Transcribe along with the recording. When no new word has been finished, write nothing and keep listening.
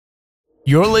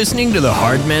You're listening to the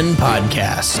Hard Men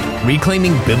Podcast,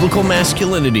 reclaiming biblical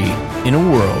masculinity in a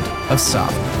world of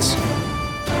softness.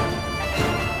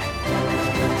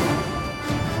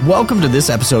 Welcome to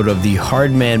this episode of the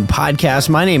Hard Men Podcast.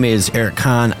 My name is Eric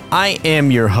Kahn. I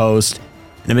am your host,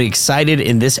 and I'm excited.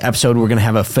 In this episode, we're going to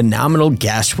have a phenomenal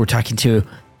guest. We're talking to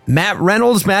Matt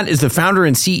Reynolds. Matt is the founder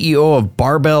and CEO of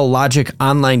Barbell Logic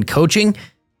Online Coaching.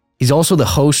 He's also the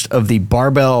host of the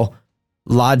Barbell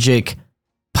Logic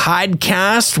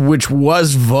podcast, which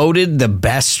was voted the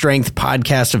best strength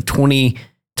podcast of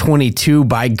 2022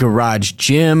 by Garage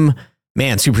Gym.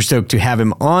 Man, super stoked to have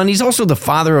him on. He's also the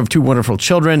father of two wonderful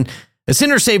children, a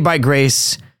sinner saved by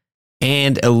grace,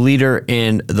 and a leader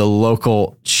in the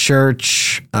local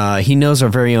church. He knows our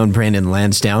very own Brandon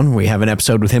Lansdowne. We have an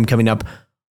episode with him coming up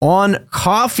on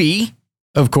coffee.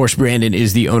 Of course, Brandon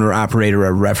is the owner-operator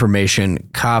of Reformation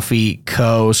Coffee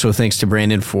Co. So thanks to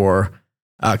Brandon for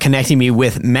connecting me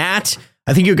with Matt.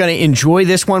 I think you're going to enjoy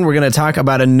this one. We're going to talk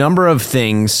about a number of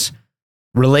things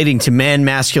relating to men,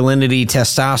 masculinity,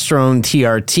 testosterone,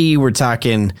 TRT. We're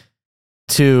talking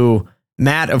to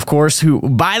Matt, of course, who,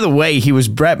 by the way, he was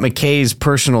Brett McKay's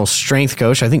personal strength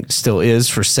coach. I think still is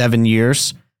for 7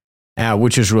 years,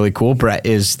 which is really cool. Brett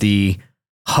is the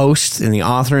host and the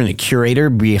author and the curator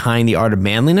behind The Art of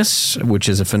Manliness, which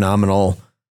is a phenomenal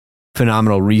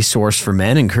resource for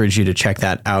men. Encourage you to check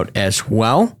that out as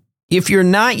well. If you're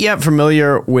not yet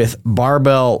familiar with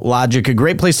Barbell Logic, a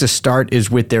great place to start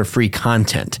is with their free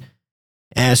content.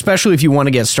 And especially if you want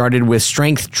to get started with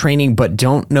strength training but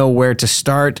don't know where to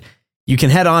start, you can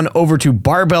head on over to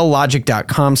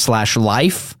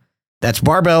barbelllogic.com/life. That's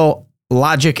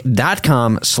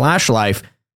barbelllogic.com/life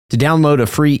to download a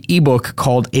free ebook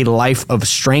called A Life of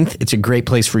Strength. It's a great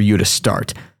place for you to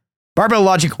start. Barbell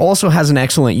Logic also has an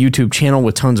excellent YouTube channel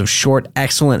with tons of short,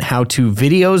 excellent how-to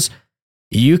videos.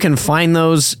 You can find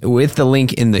those with the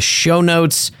link in the show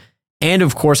notes. And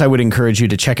of course, I would encourage you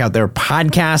to check out their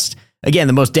podcast. Again,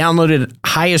 the most downloaded,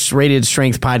 highest rated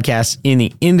strength podcast in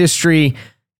the industry.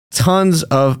 Tons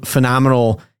of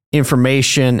phenomenal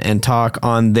information and talk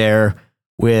on there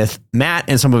with Matt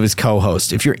and some of his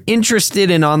co-hosts. If you're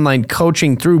interested in online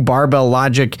coaching through Barbell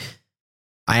Logic,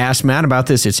 I asked Matt about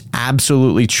this. It's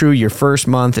absolutely true. Your first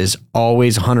month is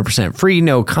always 100% free.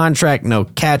 No contract, no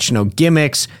catch, no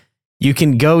gimmicks. You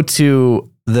can go to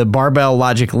the Barbell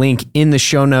Logic link in the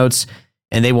show notes,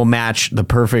 and they will match the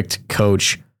perfect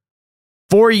coach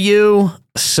for you.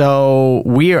 So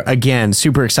we are, again,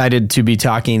 super excited to be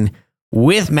talking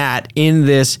with Matt in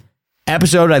this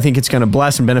episode. I think it's going to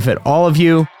bless and benefit all of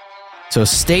you. So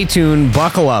stay tuned,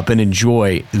 buckle up, and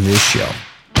enjoy this show.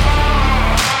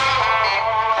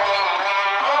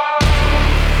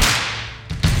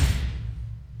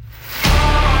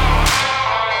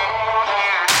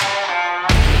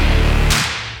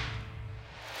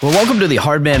 Well, welcome to the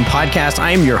Hard Man Podcast. I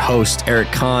am your host,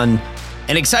 Eric Kahn,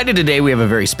 and excited today we have a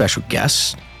very special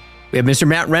guest. We have Mr.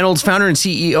 Matt Reynolds, founder and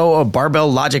CEO of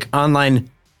Barbell Logic Online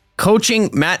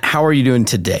Coaching. Matt, how are you doing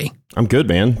today? I'm good,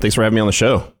 man. Thanks for having me on the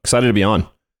show. Excited to be on.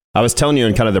 I was telling you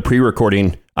in kind of the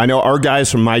pre-recording, I know our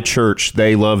guys from my church,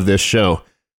 they love this show.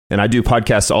 And I do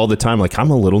podcasts all the time. Like, I'm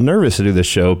a little nervous to do this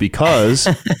show because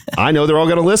I know they're all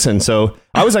going to listen. So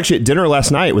I was actually at dinner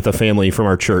last night with a family from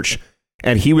our church,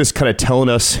 and he was kind of telling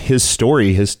us his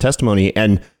story, his testimony,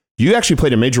 and you actually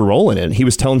played a major role in it. He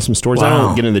was telling some stories. Wow. I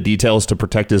don't get into the details to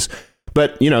protect his,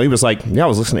 but he was like, yeah, I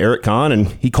was listening to Eric Kahn, and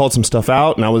he called some stuff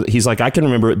out, and he's like, I can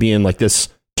remember it being like this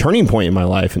turning point in my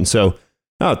life. And so,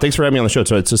 thanks for having me on the show.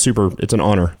 So it's an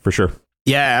honor for sure.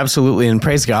 Yeah, absolutely. And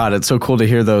praise God. It's so cool to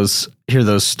hear those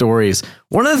stories.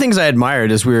 One of the things I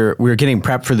admired as we were getting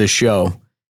prepped for this show,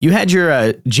 you had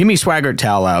your Jimmy Swaggart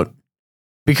towel out.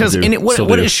 Because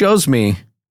what it shows me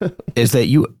is that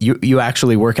you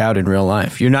actually work out in real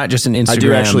life. You're not just an Instagram. I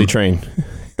do actually train.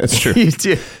 That's true. You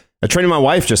do. I trained my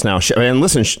wife just now. And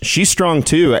listen, she's strong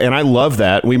too. And I love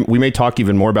that. We may talk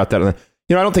even more about that. I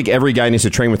don't think every guy needs to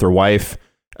train with their wife.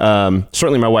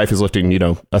 Certainly my wife is lifting,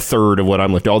 a third of what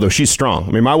I'm lifting, although she's strong.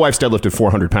 I mean, my wife's deadlifted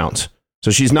 400 pounds.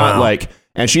 So she's not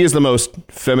and she is the most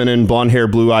feminine, blonde hair,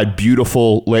 blue eyed,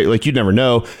 beautiful, like you'd never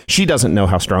know. She doesn't know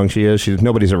how strong she is.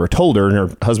 Nobody's ever told her, and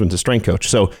her husband's a strength coach.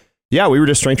 So yeah, we were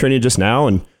just strength training just now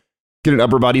and get an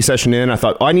upper body session in. I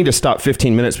thought, I need to stop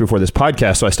 15 minutes before this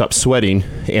podcast. So I stopped sweating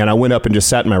and I went up and just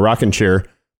sat in my rocking chair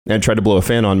and tried to blow a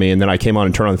fan on me. And then I came on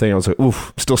and turned on the thing. And I was like,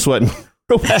 oof, still sweating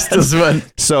real bad.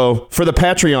 So for the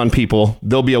Patreon people,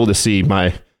 they'll be able to see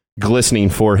my glistening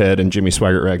forehead and Jimmy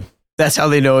Swaggart rag. That's how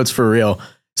they know it's for real.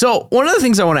 So one of the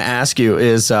things I want to ask you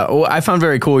is, I found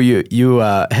very cool. You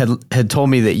had told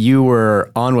me that you were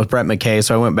on with Brett McKay.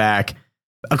 So I went back.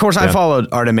 Of course, I followed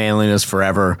Art of Manliness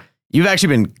forever. you've actually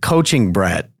been coaching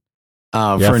Brett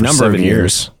for a number of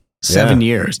years. 7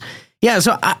 years. Yeah.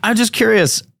 So I'm just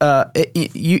curious.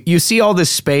 You see all this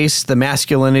space, the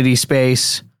masculinity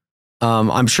space.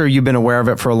 I'm sure you've been aware of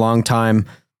it for a long time.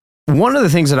 One of the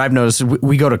things that I've noticed,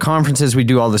 we go to conferences, we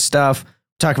do all this stuff,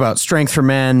 talk about strength for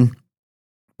men,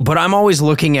 but I'm always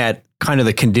looking at kind of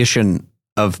the condition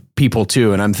of people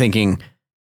too. And I'm thinking,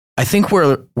 I think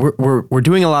we're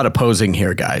doing a lot of posing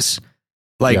here, guys.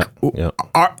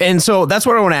 And so that's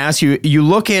what I want to ask you. You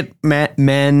look at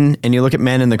men and you look at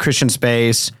men in the Christian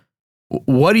space.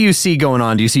 What do you see going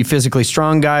on? Do you see physically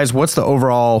strong guys? What's the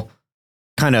overall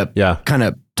kind of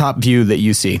top view that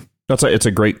you see? It's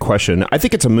a great question. I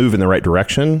think it's a move in the right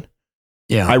direction.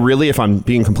 Yeah. I really, if I'm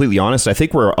being completely honest, I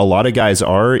think where a lot of guys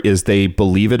are is they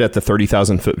believe it at the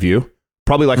 30,000 foot view,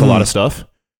 probably like a lot of stuff.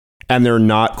 And they're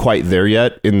not quite there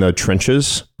yet in the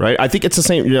trenches, right? I think it's the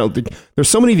same, there's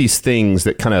so many of these things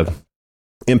that kind of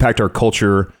impact our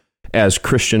culture as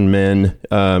Christian men.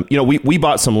 We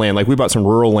bought some land, we bought some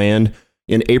rural land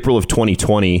in April of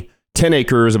 2020, 10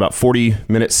 acres, about 40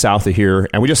 minutes south of here.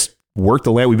 And we just worked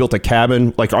the land. We built a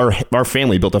cabin, our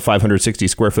family built a 560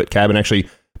 square foot cabin. Actually,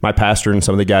 my pastor and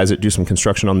some of the guys that do some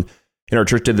construction in our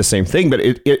church did the same thing. But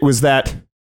it was that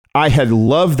I had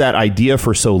loved that idea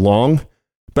for so long,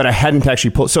 but I hadn't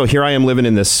actually pulled. So here I am living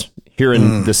in the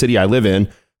city I live in,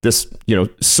 this,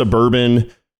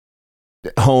 suburban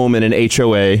home in an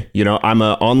HOA. I'm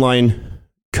an online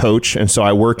coach. And so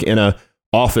I work in a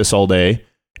office all day.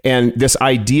 And this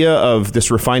idea of this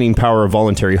refining power of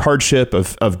voluntary hardship,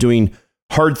 of doing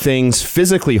hard things,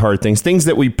 physically hard things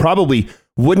that we probably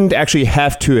wouldn't actually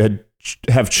have to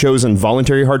have chosen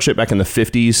voluntary hardship back in the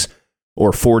 50s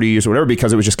or 40s or whatever,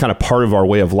 because it was just kind of part of our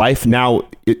way of life. Now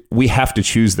we have to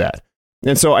choose that.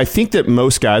 And so I think that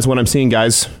most guys, when I'm seeing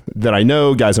guys that I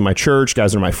know, guys in my church,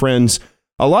 guys that are my friends,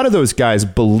 a lot of those guys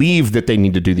believe that they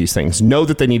need to do these things, know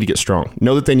that they need to get strong,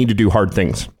 know that they need to do hard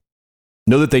things,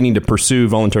 know that they need to pursue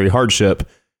voluntary hardship,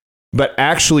 but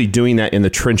actually doing that in the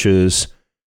trenches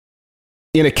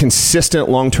in a consistent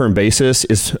long-term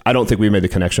basis I don't think we've made the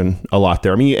connection a lot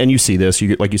there. I mean, and you see this,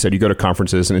 like you said, you go to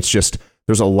conferences and it's just,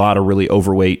 there's a lot of really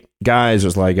overweight guys.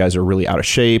 There's a lot of guys that are really out of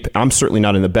shape. I'm certainly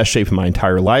not in the best shape of my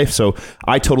entire life. So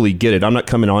I totally get it. I'm not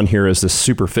coming on here as this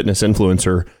super fitness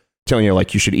influencer telling you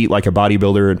you should eat like a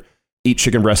bodybuilder and eat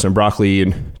chicken breast and broccoli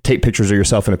and take pictures of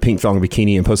yourself in a pink thong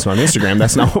bikini and post it on Instagram.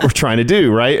 That's not what we're trying to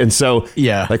do, right? And so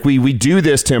we do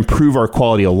this to improve our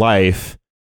quality of life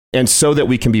and so that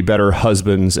we can be better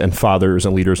husbands and fathers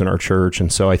and leaders in our church.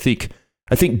 And so I think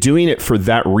doing it for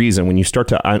that reason, when you start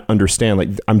to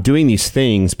understand, I'm doing these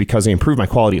things because they improve my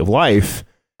quality of life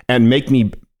and make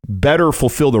me better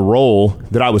fulfill the role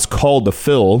that I was called to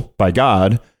fill by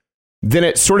God, then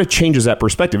it sort of changes that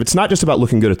perspective. It's not just about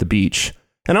looking good at the beach.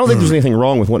 And I don't think there's anything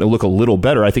wrong with wanting to look a little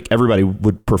better. I think everybody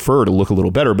would prefer to look a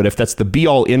little better. But if that's the be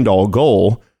all end all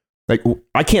goal,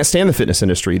 I can't stand the fitness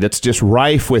industry that's just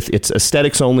rife with its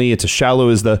aesthetics only. It's as shallow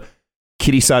as the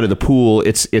kiddie side of the pool.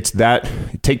 It's that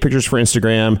take pictures for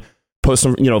Instagram, post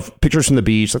some, pictures from the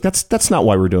beach. That's not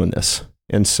why we're doing this.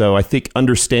 And so I think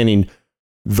understanding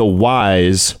the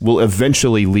whys will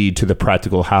eventually lead to the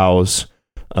practical hows,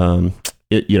 in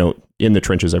the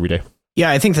trenches every day. Yeah,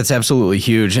 I think that's absolutely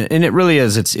huge. And it really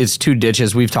is. It's two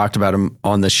ditches. We've talked about them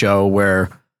on the show where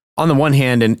on the one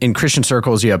hand, in Christian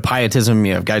circles, you have pietism.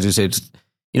 You have guys who say,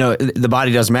 the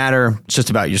body doesn't matter. It's just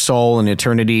about your soul and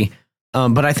eternity.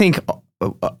 But I think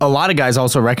a lot of guys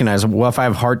also recognize, well, if I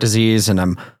have heart disease and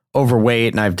I'm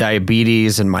overweight and I have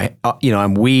diabetes and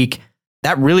I'm weak,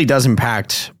 that really does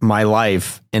impact my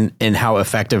life and how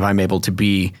effective I'm able to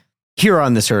be here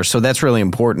on this earth. So that's really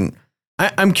important.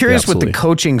 I'm curious with the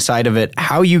coaching side of it,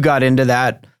 how you got into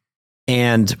that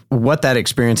and what that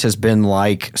experience has been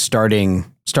like starting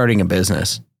a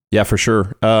business. Yeah, for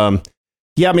sure.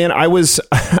 Yeah, man, I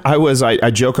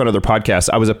joke on other podcasts.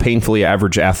 I was a painfully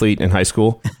average athlete in high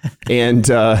school, and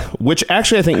which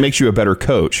actually I think makes you a better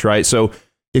coach, right? So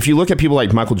if you look at people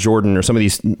like Michael Jordan or some of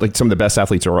the best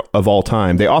athletes of all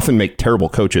time, they often make terrible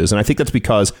coaches. And I think that's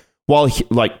because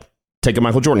take a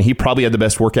Michael Jordan, he probably had the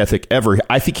best work ethic ever.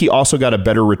 I think he also got a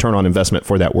better return on investment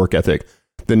for that work ethic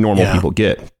than normal people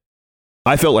get.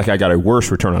 I felt like I got a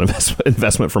worse return on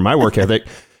investment for my work ethic.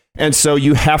 And so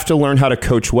you have to learn how to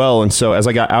coach well. And so as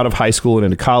I got out of high school and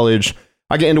into college,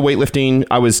 I got into weightlifting.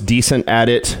 I was decent at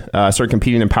it. I started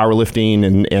competing in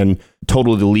powerlifting and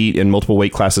total elite in multiple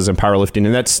weight classes in powerlifting.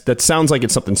 And that sounds like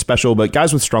it's something special, but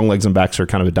guys with strong legs and backs are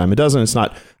kind of a dime a dozen. It's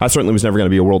not. I certainly was never going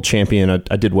to be a world champion.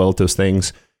 I did well at those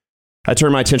things. I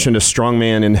turned my attention to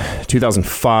strongman in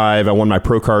 2005. I won my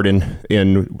pro card in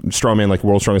strongman, like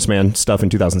World's Strongest Man stuff in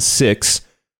 2006.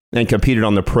 and competed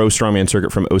on the pro strongman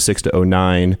circuit from 06 to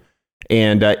 09.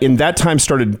 And in that time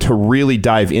started to really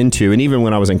dive into, and even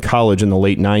when I was in college in the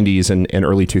late 90s and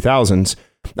early 2000s,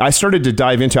 I started to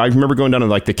dive into, I remember going down to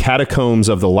like the catacombs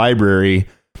of the library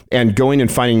and going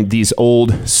and finding these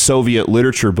old Soviet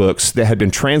literature books that had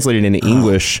been translated into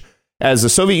English. As the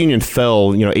Soviet Union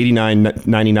fell, 89,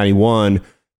 90, 91,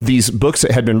 these books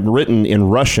that had been written in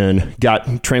Russian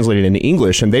got translated into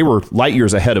English, and they were light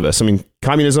years ahead of us. I mean,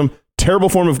 communism, terrible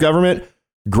form of government,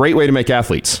 great way to make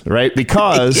athletes, right?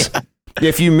 Because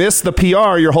if you miss the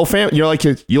PR, your whole family, you're like,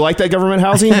 you like that government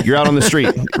housing? You're out on the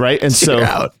street, right? And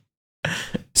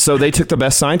so they took the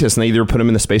best scientists and they either put them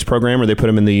in the space program or they put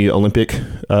them in the Olympic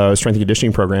strength and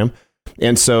conditioning program.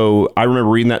 And so I remember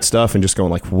reading that stuff and just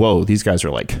going like, whoa, these guys are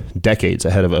like decades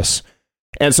ahead of us.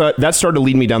 And so that started to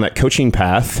lead me down that coaching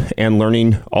path and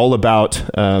learning all about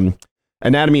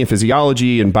anatomy and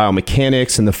physiology and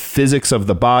biomechanics and the physics of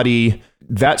the body.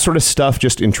 That sort of stuff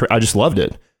I just loved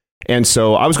it. And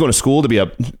so I was going to school to be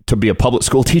a public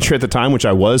school teacher at the time, which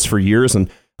I was for years. And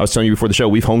I was telling you before the show,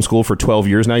 we've homeschooled for 12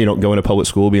 years now. You don't go into public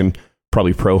school being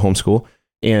probably pro homeschool.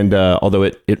 And although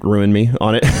it ruined me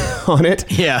on it.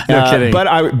 Yeah, no kidding. But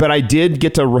I did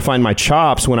get to refine my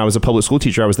chops when I was a public school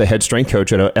teacher. I was the head strength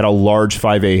coach at a large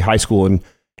 5A high school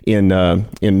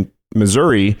in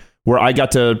Missouri, where I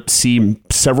got to see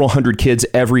several hundred kids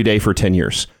every day for 10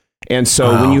 years. And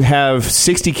so when you have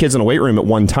 60 kids in a weight room at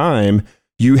one time,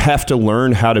 you have to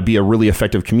learn how to be a really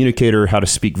effective communicator, how to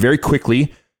speak very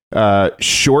quickly,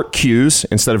 short cues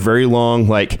instead of very long,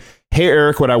 like, hey,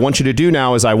 Eric, what I want you to do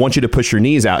now is I want you to push your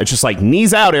knees out. It's just like,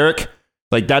 knees out, Eric.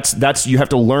 Like that's you have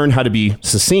to learn how to be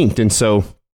succinct. And so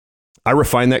I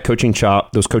refined that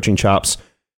those coaching chops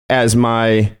as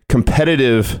my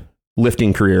competitive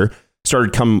lifting career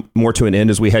started to come more to an end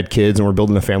as we had kids and we're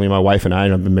building a family, my wife and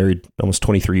I've been married almost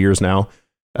 23 years now.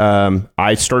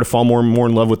 I started to fall more and more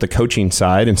in love with the coaching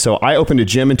side. And so I opened a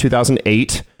gym in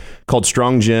 2008 called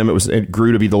Strong Gym. It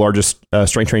grew to be the largest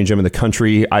strength training gym in the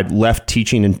country. I left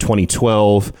teaching in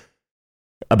 2012,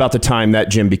 about the time that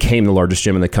gym became the largest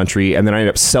gym in the country. And then I ended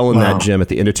up selling that gym at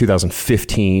the end of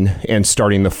 2015 and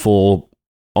starting the full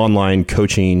online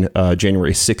coaching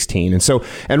January 16.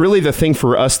 And really the thing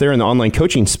for us there in the online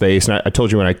coaching space, and I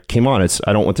told you when I came on,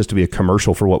 I don't want this to be a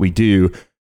commercial for what we do.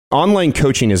 Online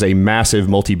coaching is a massive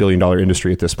multi-billion-dollar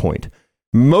industry at this point.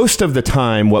 Most of the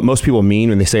time, what most people mean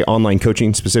when they say online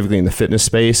coaching, specifically in the fitness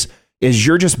space, is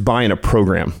you're just buying a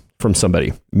program from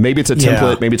somebody. Maybe it's a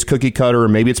template, maybe it's cookie cutter, or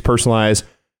maybe it's personalized,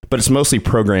 but it's mostly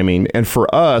programming. And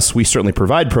for us, we certainly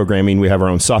provide programming. We have our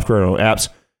own software, our own apps.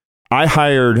 I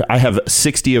have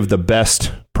 60 of the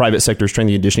best private sector strength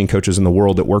and conditioning coaches in the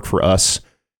world that work for us.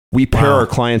 We pair our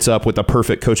clients up with a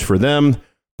perfect coach for them.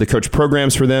 The coach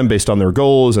programs for them based on their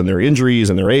goals and their injuries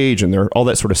and their age and all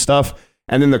that sort of stuff.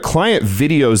 And then the client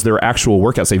videos their actual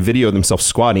workouts. They video themselves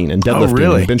squatting and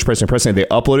deadlifting and bench pressing and pressing. They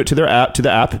upload it to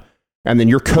the app. And then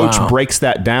your coach breaks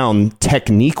that down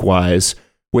technique wise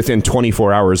within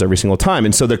 24 hours every single time.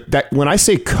 And so that when I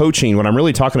say coaching, what I'm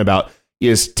really talking about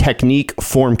is technique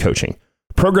form coaching.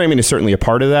 Programming is certainly a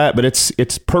part of that, but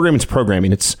it's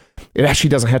programming. It actually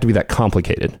doesn't have to be that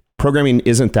complicated. Programming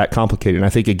isn't that complicated. And I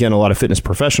think, again, a lot of fitness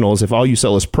professionals, if all you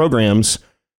sell is programs,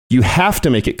 you have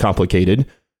to make it complicated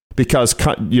because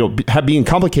being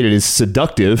complicated is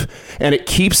seductive and it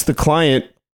keeps the client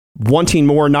wanting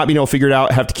more, not being able to figure it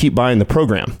out, have to keep buying the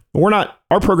program.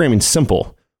 Our programming's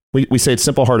simple. We say it's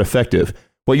simple, hard, effective.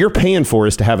 What you're paying for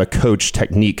is to have a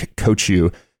technique coach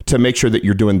you to make sure that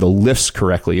you're doing the lifts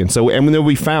correctly. And then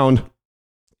we found,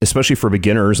 especially for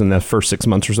beginners in the first 6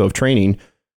 months or so of training,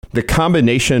 the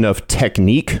combination of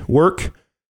technique work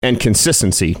and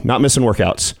consistency, not missing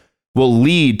workouts, will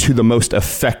lead to the most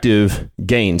effective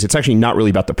gains. It's actually not really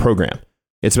about the program.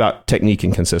 It's about technique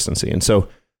and consistency. And so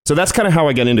that's kind of how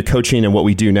I got into coaching and what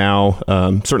we do now.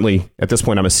 Certainly at this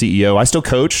point, I'm a CEO. I still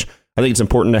coach. I think it's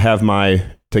important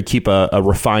to keep a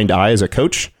refined eye as a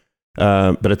coach.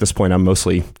 But at this point, I'm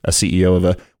mostly a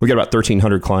CEO we got about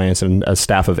 1,300 clients and a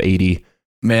staff of 80.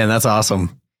 Man, that's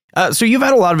awesome. So you've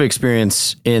had a lot of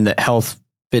experience in the health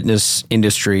fitness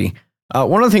industry.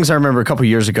 One of the things I remember a couple of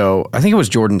years ago, I think it was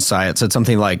Jordan Syatt, said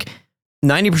something like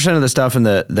 90% of the stuff in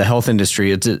the health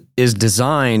industry is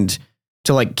designed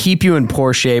to like keep you in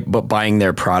poor shape, but buying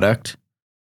their product.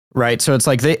 Right. So it's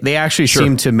like they actually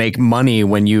seem to make money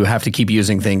when you have to keep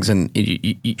using things and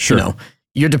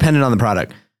you're dependent on the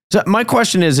product. So my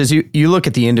question is you look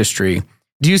at the industry,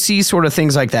 do you see sort of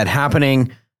things like that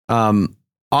happening?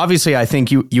 Obviously, I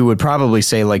think you would probably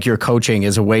say like your coaching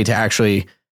is a way to actually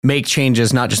make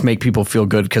changes, not just make people feel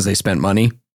good because they spent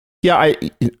money. Yeah,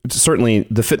 certainly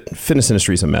the fitness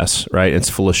industry is a mess, right? It's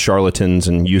full of charlatans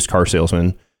and used car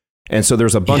salesmen. And so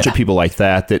there's a bunch of people like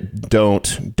that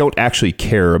don't actually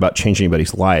care about changing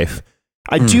anybody's life.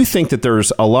 I do think that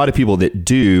there's a lot of people that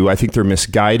do. I think they're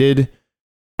misguided.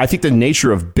 I think the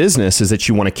nature of business is that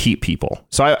you want to keep people.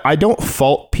 So I don't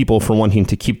fault people for wanting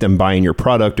to keep them buying your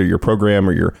product or your program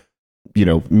or your,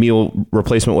 meal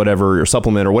replacement, whatever, your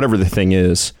supplement or whatever the thing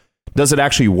is. Does it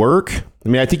actually work? I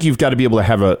mean, I think you've got to be able to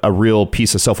have a real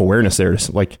piece of self-awareness there. It's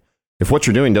like, if what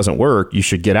you're doing doesn't work, you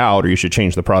should get out or you should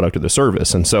change the product or the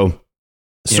service. And so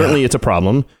certainly it's a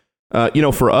problem.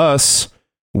 For us,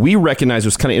 we recognize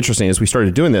what's kind of interesting as we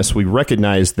started doing this, we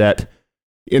recognized that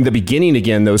in the beginning,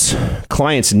 again, those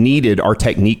clients needed our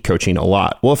technique coaching a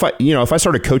lot. Well, if I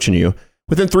started coaching you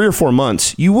within 3 or 4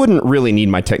 months, you wouldn't really need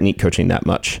my technique coaching that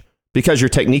much because your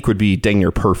technique would be dang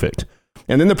near perfect.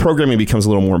 And then the programming becomes a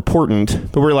little more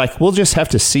important, but we're like, we'll just have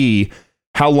to see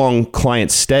how long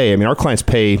clients stay. I mean, our clients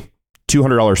pay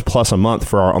 $200 plus a month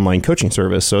for our online coaching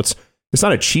service. So it's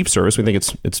not a cheap service. We think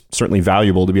it's certainly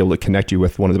valuable to be able to connect you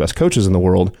with one of the best coaches in the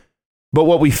world. But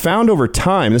what we found over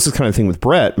time, this is kind of the thing with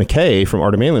Brett McKay from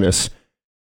Art of Manliness,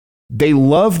 they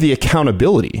love the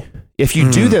accountability. If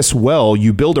you do this well,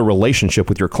 you build a relationship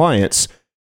with your clients.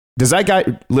 Does that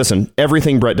guy, listen,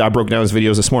 everything Brett, I broke down his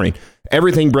videos this morning.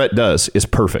 Everything Brett does is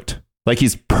perfect. Like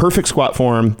he's perfect squat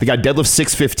form. The guy deadlifts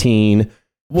 615.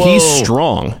 Whoa. He's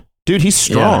strong. Dude, he's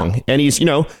strong. Yeah. And he's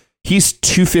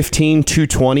 215,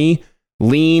 220,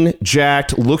 lean,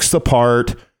 jacked, looks the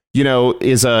part,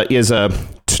 is a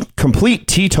complete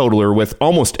teetotaler with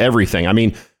almost everything. I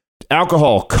mean,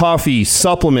 alcohol, coffee,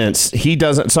 supplements, he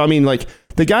doesn't. So, I mean, like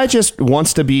the guy just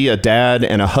wants to be a dad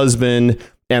and a husband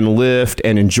and lift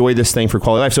and enjoy this thing for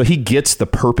quality life. So he gets the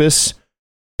purpose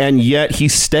and yet he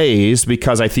stays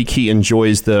because I think he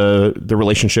enjoys the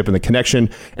relationship and the connection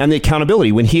and the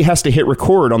accountability. When he has to hit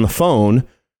record on the phone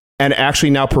and actually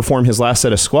now perform his last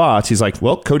set of squats, he's like,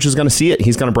 well, coach is going to see it.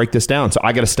 He's going to break this down. So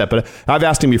I got to step it up. I've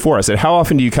asked him before. I said, how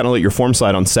often do you kind of let your form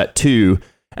slide on set 2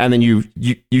 and then you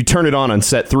turn it on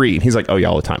set 3? He's like, oh yeah,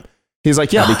 all the time. He's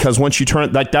like, yeah, because once you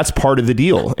turn it, that's part of the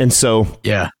deal. And so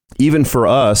even for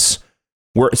us,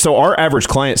 so our average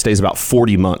client stays about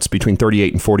 40 months, between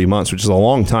 38 and 40 months, which is a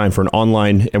long time for an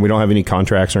online, and we don't have any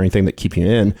contracts or anything that keep you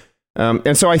in.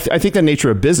 And so I think the nature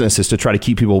of business is to try to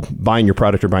keep people buying your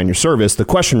product or buying your service. The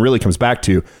question really comes back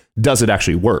to, does it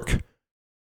actually work?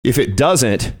 If it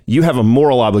doesn't, you have a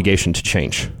moral obligation to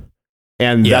change.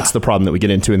 And that's the problem that we get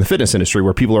into in the fitness industry,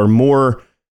 where people are more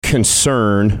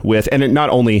concerned with, and it not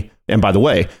only, and by the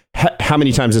way, how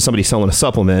many times is somebody selling a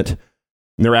supplement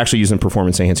and they're actually using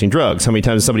performance enhancing drugs? How many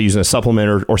times is somebody using a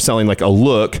supplement or selling like a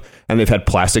look and they've had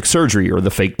plastic surgery or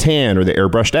the fake tan or the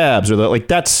airbrushed abs or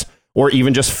or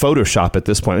even just Photoshop at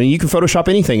this point? I mean, you can Photoshop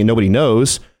anything and nobody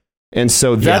knows. And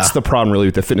so that's the problem really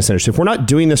with the fitness industry. If we're not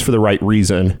doing this for the right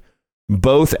reason,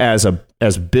 both as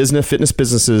fitness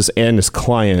businesses and as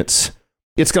clients,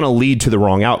 it's going to lead to the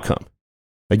wrong outcome.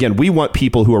 Again, we want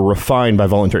people who are refined by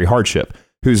voluntary hardship,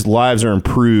 whose lives are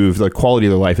improved, the quality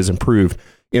of their life is improved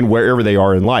in wherever they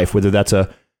are in life, whether that's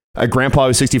a grandpa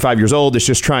who's 65 years old that's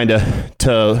just trying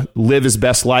to live his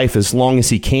best life as long as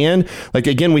he can. Like,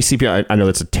 again, we see people, I know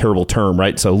that's a terrible term,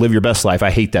 right? So live your best life.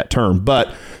 I hate that term.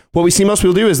 But what we see most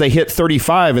people do is they hit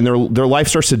 35 and their life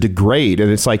starts to degrade. And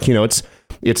it's like,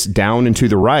 it's down and to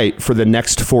the right for the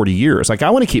next 40 years. Like, I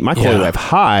want to keep my quality of life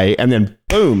high and then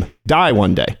boom, die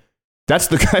one day.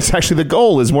 That's actually the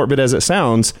goal, as morbid as it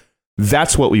sounds.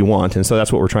 That's what we want. And so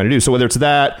that's what we're trying to do. So whether it's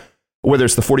that, whether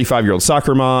it's the 45-year-old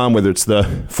soccer mom, whether it's the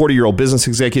 40-year-old business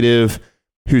executive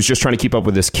who's just trying to keep up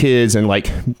with his kids and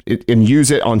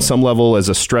use it on some level as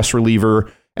a stress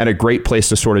reliever and a great place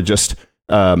to sort of just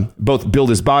both build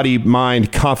his body,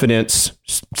 mind, confidence,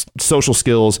 social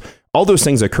skills, all those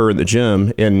things occur in the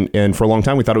gym. And for a long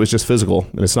time, we thought it was just physical,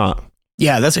 and it's not.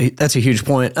 Yeah, that's a huge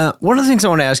point. One of the things I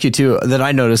want to ask you too, that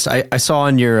I noticed, I saw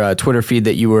on your Twitter feed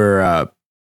that you were,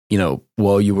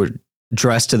 you were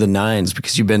dressed to the nines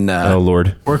because you've been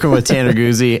working with Tanner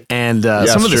Guzzi and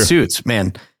some of the suits,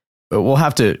 man. We'll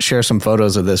have to share some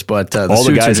photos of this, but all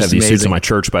the guys have these suits in my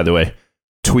church, by the way.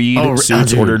 Tweed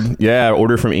suits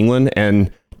ordered from England,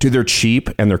 and dude, they're cheap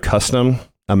and they're custom.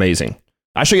 Amazing.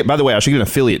 I should get an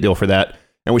affiliate deal for that,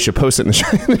 and we should post it in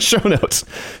the show notes.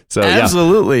 So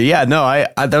absolutely, yeah. No, I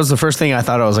that was the first thing I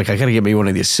thought. I was like, I gotta get me one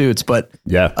of these suits, but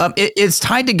it's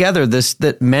tied together.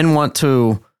 That men want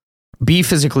to be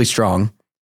physically strong,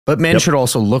 but men should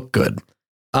also look good.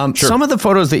 Sure. Some of the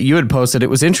photos that you had posted, it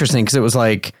was interesting because it was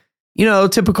like,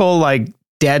 typical like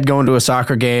dad going to a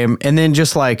soccer game, and then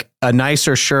just like a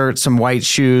nicer shirt, some white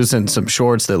shoes, and some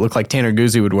shorts that look like Tanner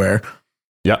Guzzi would wear.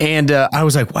 Yeah. And I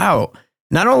was like, wow,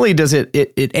 not only does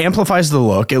it amplifies the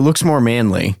look, it looks more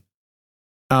manly,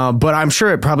 but I'm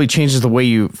sure it probably changes the way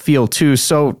you feel too.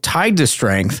 So tied to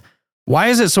strength, why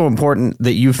is it so important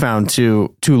that you found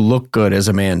to look good as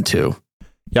a man too?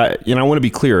 Yeah. I want to be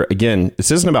clear again,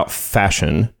 this isn't about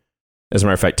fashion. As a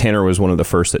matter of fact, Tanner was one of the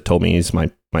first that told me he's my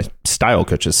style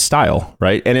coach's style,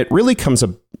 right? And it really comes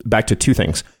back to two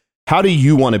things. How do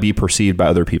you want to be perceived by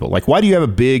other people? Like, why do you have a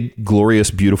big, glorious,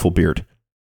 beautiful beard?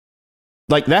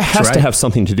 Like, that has to have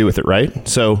something to do with it, right?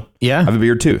 So yeah, I have a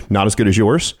beard too, not as good as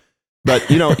yours. But,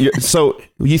 so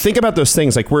you think about those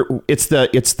things, like it's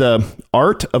the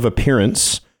art of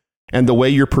appearance and the way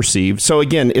you're perceived. So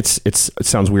again, it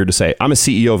sounds weird to say, I'm a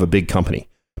CEO of a big company,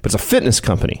 but it's a fitness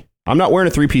company. I'm not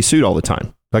wearing a 3-piece suit all the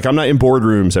time. Like, I'm not in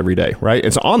boardrooms every day, right?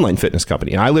 It's an online fitness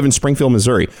company. And I live in Springfield,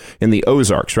 Missouri, in the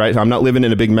Ozarks, right? I'm not living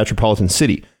in a big metropolitan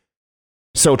city.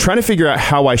 So trying to figure out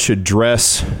how I should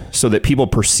dress so that people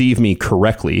perceive me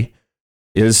correctly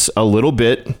is a little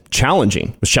bit challenging.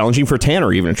 It was challenging for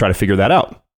Tanner even to try to figure that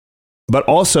out. But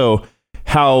also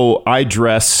how I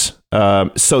dress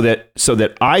so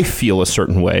that I feel a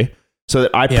certain way, so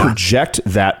that I project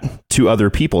that to other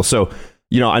people. So,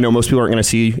 I know most people aren't going to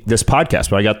see this podcast,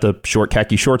 but I got the short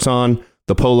khaki shorts on,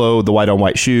 the polo, the white on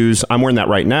white shoes. I'm wearing that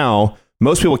right now.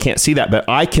 Most people can't see that, but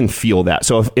I can feel that.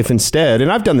 So if instead,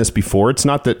 and I've done this before, it's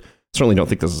not that, I certainly don't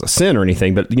think this is a sin or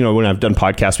anything, but when I've done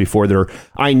podcasts before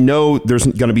I know there's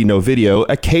going to be no video,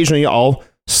 occasionally I'll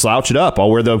slouch it up. I'll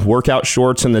wear the workout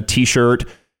shorts and the t-shirt.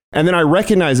 And then I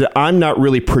recognize that I'm not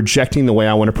really projecting the way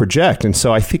I want to project. And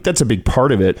so I think that's a big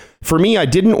part of it. For me, I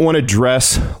didn't want to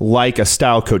dress like a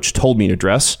style coach told me to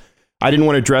dress. I didn't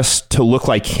want to dress to look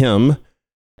like him.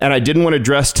 And I didn't want to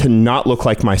dress to not look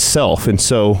like myself. And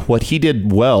so what he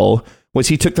did well was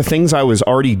he took the things I was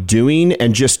already doing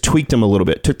and just tweaked them a little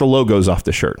bit, took the logos off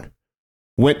the shirt,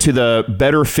 went to the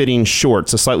better fitting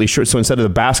shorts, a slightly short. So instead of the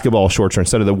basketball shorts or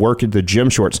instead of the gym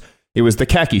shorts, it was the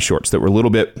khaki shorts that were a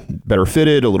little bit better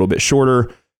fitted, a little bit shorter.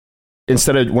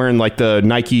 Instead of wearing like the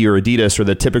Nike or Adidas or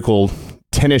the typical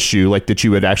tennis shoe, like that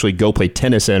you would actually go play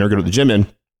tennis in or go to the gym in,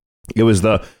 it was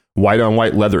the white on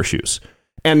white leather shoes.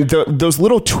 And those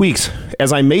little tweaks,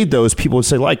 as I made those, people would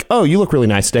say like, oh, you look really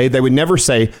nice today. They would never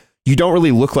say, you don't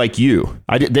really look like you.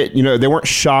 They weren't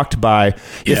shocked by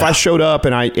if I showed up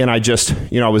and I just,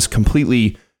 I was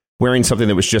completely wearing something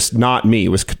that was just not me. It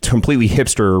was completely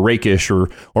hipster or rakish or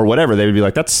whatever. They would be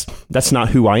like, that's not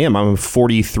who I am. I'm a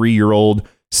 43-year-old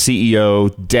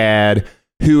CEO dad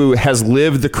who has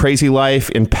lived the crazy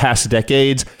life in past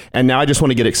decades. And now I just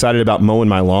want to get excited about mowing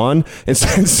my lawn. And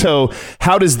so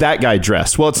how does that guy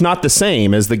dress? Well, it's not the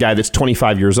same as the guy that's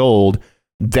 25 years old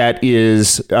that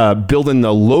is building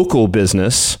the local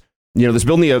business, that's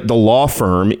building the law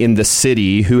firm in the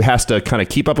city, who has to kind of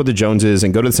keep up with the Joneses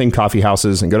and go to the same coffee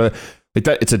houses and go to like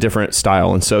that. It's a different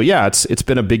style. And so, it's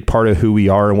been a big part of who we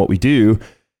are and what we do.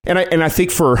 And I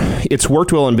think it's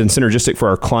worked well and been synergistic for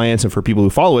our clients and for people who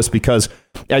follow us, because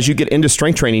as you get into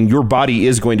strength training, your body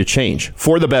is going to change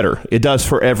for the better. It does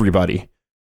for everybody.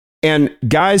 And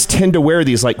guys tend to wear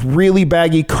these like really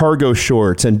baggy cargo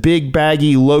shorts and big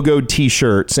baggy logoed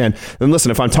t-shirts. And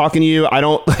listen, if I'm talking to you,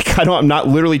 I'm not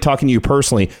literally talking to you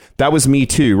personally. That was me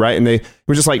too, right? And they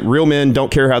were just like, real men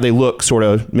don't care how they look sort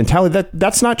of mentality.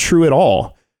 That's not true at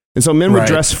all. And so men would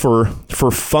dress for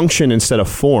function instead of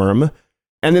form.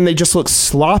 And then they just look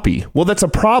sloppy. Well, that's a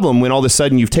problem when all of a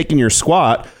sudden you've taken your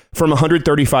squat from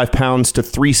 135 pounds to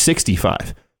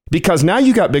 365. Because now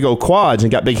you got big old quads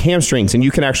and got big hamstrings, and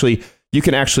you can actually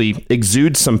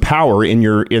exude some power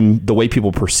in the way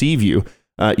people perceive you.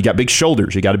 You got big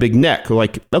shoulders, you got a big neck. We're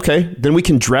like, okay, then we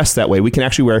can dress that way. We can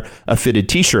actually wear a fitted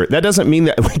t-shirt. That doesn't mean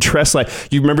that we dress like,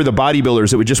 you remember the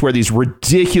bodybuilders that would just wear these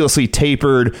ridiculously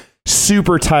tapered,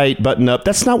 super tight button up.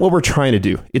 That's not what we're trying to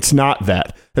do. It's not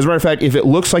that. As a matter of fact, if it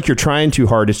looks like you're trying too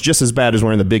hard, it's just as bad as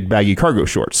wearing the big baggy cargo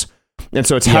shorts. And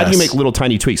so it's how do you make little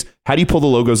tiny tweaks? How do you pull the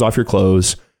logos off your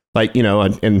clothes? Like,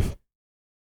 and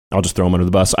I'll just throw them under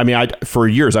the bus. I mean, for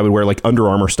years, I would wear like Under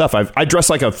Armour stuff. I dressed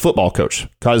like a football coach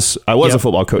because I was a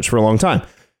football coach for a long time.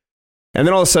 And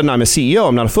then all of a sudden I'm a CEO.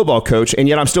 I'm not a football coach. And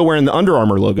yet I'm still wearing the Under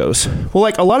Armour logos. Well,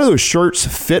 like a lot of those shirts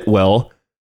fit well,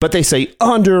 but they say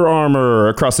Under Armour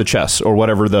across the chest or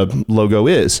whatever the logo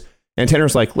is. And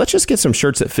Tanner's like, let's just get some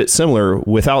shirts that fit similar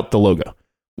without the logo.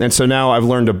 And so now I've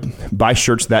learned to buy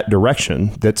shirts that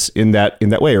direction, that's in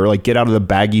that way, or like get out of the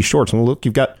baggy shorts. And look,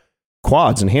 you've got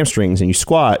quads and hamstrings and you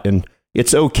squat, and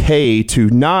it's okay to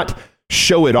not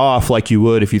show it off like you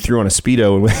would if you threw on a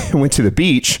Speedo and went to the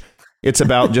beach. It's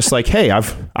about just like, hey,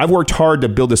 I've worked hard to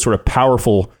build this sort of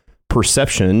powerful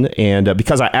perception, and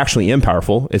because I actually am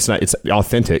powerful, it's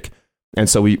authentic. And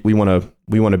so we want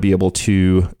to be able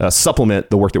to supplement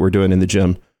the work that we're doing in the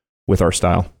gym with our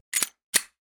style.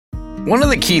 One of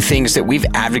the key things that we've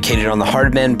advocated on the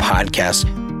Hard Men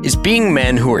podcast is being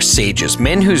men who are sages,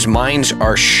 men whose minds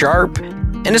are sharp,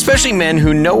 and especially men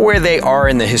who know where they are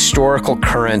in the historical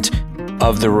current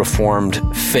of the Reformed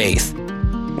faith.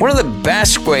 One of the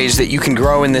best ways that you can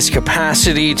grow in this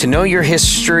capacity, to know your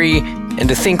history and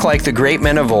to think like the great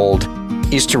men of old,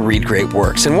 is to read great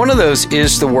works. And one of those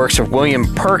is the works of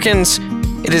William Perkins.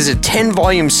 It is a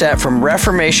 10-volume set from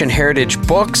Reformation Heritage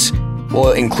Books.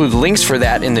 We'll include links for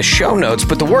that in the show notes,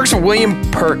 but the works of William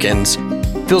Perkins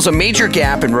fills a major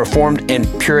gap in Reformed and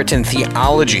Puritan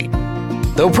theology.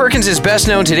 Though Perkins is best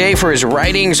known today for his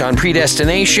writings on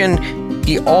predestination,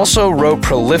 he also wrote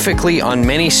prolifically on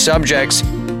many subjects,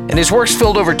 and his works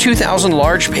filled over 2,000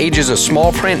 large pages of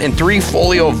small print in 3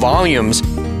 folio volumes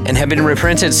and have been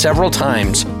reprinted several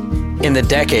times in the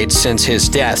decades since his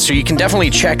death. So you can definitely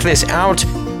check this out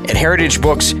at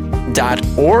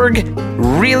heritagebooks.org.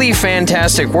 Really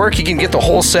fantastic work. You can get the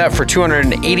whole set for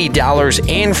 $280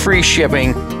 and free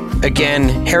shipping. Again,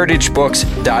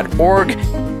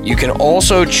 heritagebooks.org. You can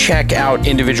also check out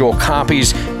individual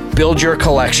copies. Build your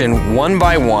collection one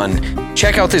by one.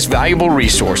 Check out this valuable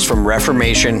resource from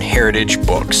Reformation Heritage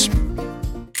Books.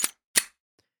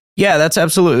 Yeah, that's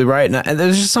absolutely right. And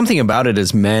there's just something about it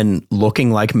as men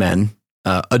looking like men,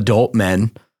 adult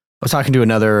men. I was talking to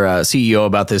another CEO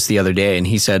about this the other day, and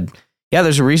he said, yeah,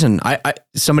 there's a reason.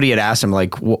 Somebody had asked him,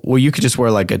 like, well, you could just wear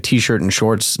like a t-shirt and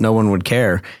shorts. No one would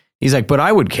care. He's like, but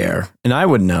I would care and I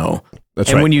would know. That's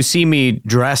and right. when you see me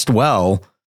dressed well,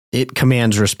 it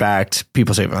commands respect.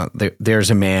 People say, well, there's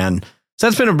a man. So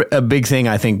that's been a big thing,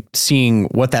 I think, seeing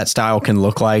what that style can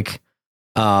look like.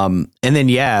 And then,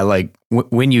 yeah, like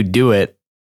when you do it,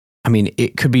 I mean,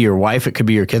 it could be your wife, it could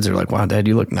be your kids. They're like, wow, Dad,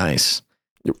 you look nice.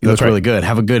 You look really good.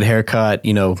 Have a good haircut,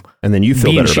 and then you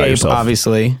feel better about yourself.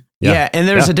 Obviously. Yeah. And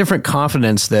there's a different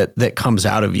confidence that comes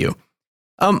out of you.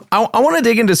 I want to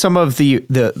dig into some of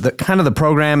the kind of the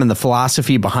program and the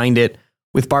philosophy behind it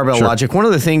with Barbell Logic. One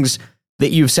of the things that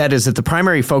you've said is that the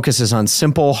primary focus is on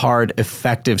simple, hard,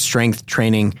 effective strength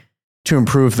training to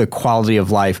improve the quality of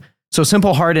life. So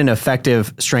simple, hard, and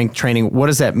effective strength training. What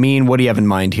does that mean? What do you have in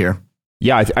mind here?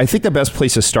 Yeah, I think the best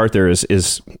place to start there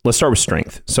is let's start with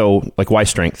strength. So like, why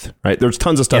strength, right? There's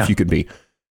tons of stuff you could be.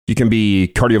 You can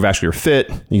be cardiovascular fit.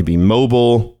 You can be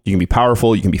mobile. You can be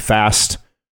powerful. You can be fast.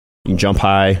 You can jump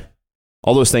high.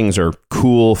 All those things are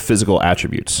cool physical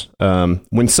attributes.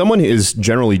 When someone is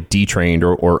generally detrained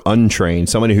or untrained,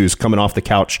 someone who's coming off the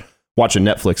couch watching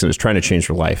Netflix and is trying to change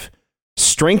their life,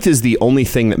 strength is the only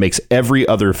thing that makes every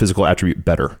other physical attribute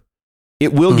better.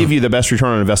 It will give you the best return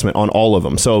on investment on all of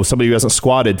them. So somebody who hasn't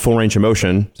squatted full range of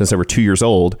motion since they were 2 years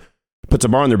old puts a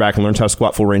bar on their back and learns how to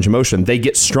squat full range of motion. They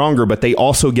get stronger, but they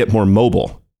also get more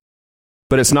mobile.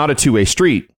 But it's not a two-way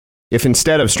street. If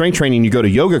instead of strength training, you go to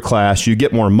yoga class, you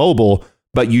get more mobile,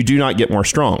 but you do not get more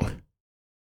strong.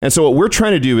 And so what we're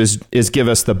trying to do is give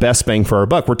us the best bang for our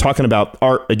buck. We're talking about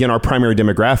our primary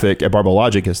demographic at Barbell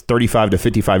Logic is 35 to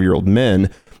 55-year-old men,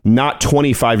 not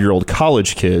 25-year-old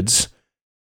college kids.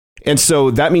 And so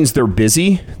that means they're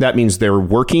busy. That means they're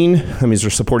working. That means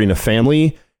they're supporting a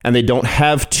family. And they don't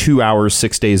have 2 hours,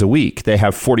 6 days a week. They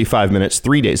have 45 minutes,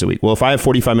 3 days a week. Well, if I have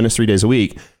 45 minutes, 3 days a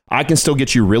week, I can still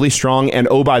get you really strong. And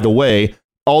oh, by the way,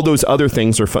 all those other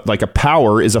things are like a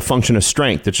power is a function of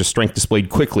strength. It's just strength displayed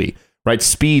quickly, right?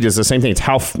 Speed is the same thing. It's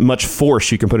how much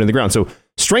force you can put in the ground. So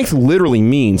strength literally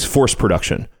means force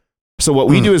production. So what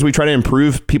we do is we try to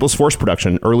improve people's force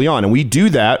production early on. And we do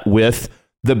that with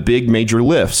the big major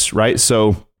lifts, right?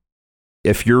 So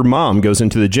if your mom goes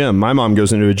into the gym, my mom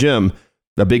goes into a gym,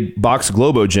 the big box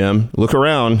Globo gym, look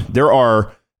around, there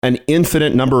are an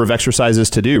infinite number of exercises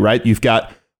to do, right? You've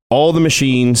got all the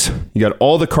machines, you got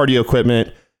all the cardio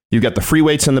equipment, you've got the free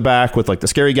weights in the back with like the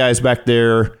scary guys back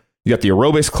there, you got the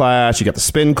aerobics class, you got the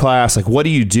spin class. Like, what do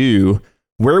you do?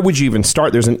 Where would you even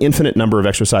start? There's an infinite number of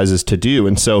exercises to do.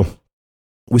 And so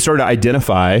we started to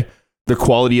identify the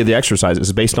quality of the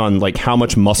exercises based on like how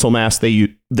much muscle mass they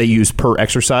use per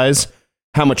exercise,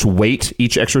 how much weight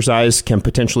each exercise can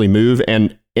potentially move,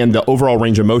 and the overall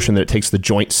range of motion that it takes the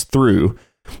joints through.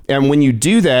 And when you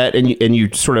do that and you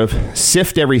sort of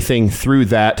sift everything through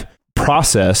that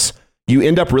process, you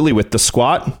end up really with the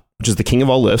squat, which is the king of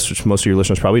all lifts, which most of your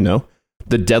listeners probably know,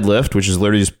 the deadlift, which is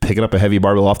literally just picking up a heavy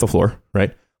barbell off the floor,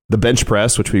 right? The bench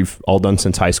press, which we've all done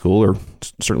since high school, or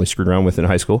certainly screwed around with in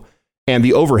high school, and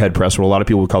the overhead press, what a lot of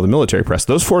people would call the military press.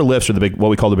 Those 4 lifts are what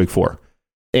we call the big 4.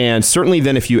 And certainly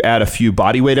then if you add a few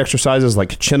body weight exercises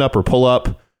like chin up or pull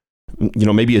up,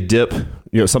 maybe a dip,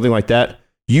 something like that,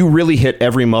 you really hit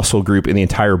every muscle group in the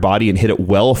entire body and hit it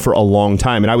well for a long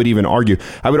time. And I would argue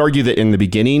that in the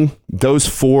beginning, those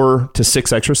 4 to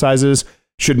 6 exercises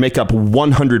should make up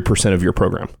 100% of your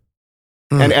program.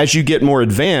 And as you get more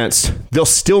advanced, they'll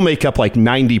still make up like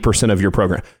 90% of your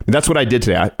program. And that's what I did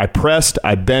today. I pressed,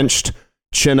 I benched,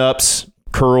 chin-ups,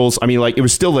 curls. I mean, like it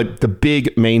was still like the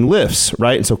big main lifts,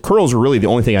 right? And so curls were really the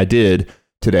only thing I did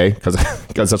today because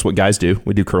that's what guys do.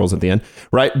 We do curls at the end,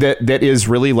 right? That is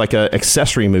really like a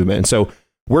accessory movement. And so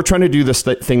we're trying to do this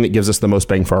thing that gives us the most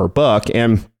bang for our buck.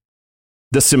 And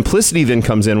the simplicity then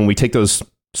comes in when we take those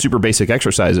super basic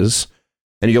exercises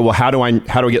and you go, well, how do I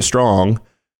get strong?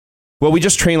 Well, we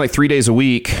just train like 3 days a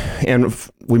week and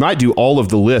we might do all of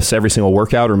the lifts every single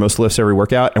workout or most lifts every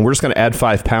workout. And we're just going to add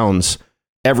 5 pounds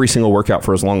every single workout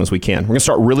for as long as we can. We're going to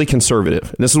start really conservative.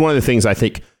 And this is one of the things I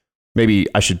think maybe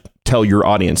I should tell your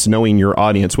audience, knowing your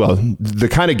audience well, the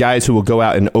kind of guys who will go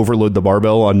out and overload the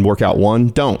barbell on workout 1,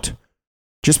 don't.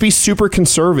 Just be super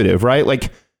conservative, right?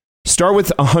 Like start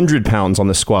with 100 pounds on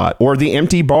the squat or the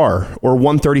empty bar or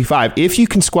 135. If you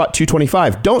can squat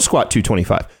 225, don't squat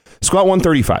 225. Squat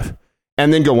 135.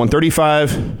 And then go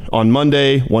 135 on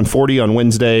Monday, 140 on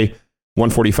Wednesday,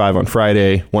 145 on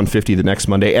Friday, 150 the next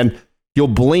Monday. And you'll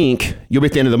blink, you'll be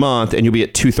at the end of the month and you'll be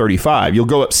at 235. You'll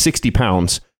go up 60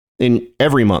 pounds in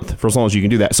every month for as long as you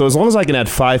can do that. So as long as I can add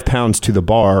 5 pounds to the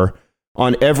bar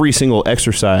on every single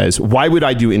exercise, why would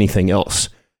I do anything else?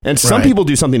 And some people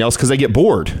do something else because they get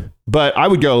bored. But I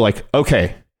would go like,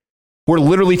 okay, we're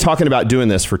literally talking about doing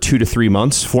this for 2 to 3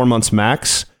 months, 4 months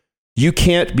max. You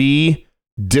can't be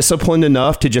disciplined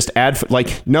enough to just add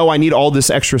like, no, I need all this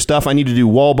extra stuff. I need to do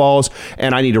wall balls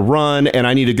and I need to run and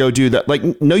I need to go do that.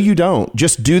 Like, no, you don't.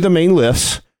 Just do the main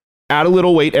lifts, add a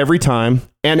little weight every time.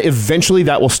 And eventually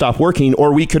that will stop working,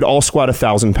 or we could all squat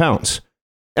 1,000 pounds.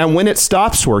 And when it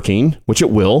stops working, which it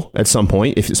will at some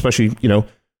point, if especially,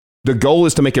 the goal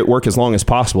is to make it work as long as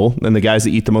possible. And the guys that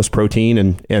eat the most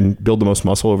protein and build the most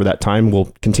muscle over that time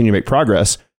will continue to make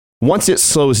progress. Once it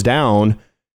slows down,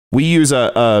 we use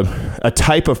a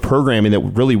type of programming that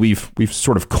really we've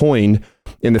sort of coined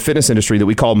in the fitness industry that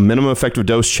we call minimum effective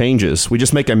dose changes. We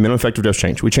just make a minimum effective dose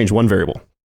change. We change one variable.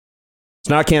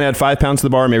 So now I can't add 5 pounds to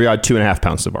the bar. Maybe I add 2.5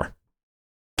 pounds to the bar.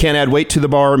 Can't add weight to the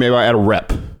bar. Maybe I add a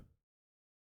rep.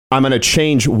 I'm going to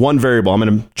change one variable. I'm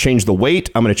going to change the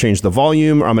weight. I'm going to change the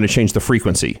volume, or I'm going to change the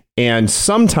frequency. And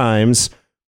sometimes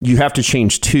you have to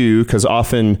change 2 because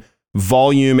often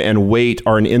volume and weight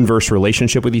are an inverse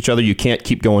relationship with each other. You can't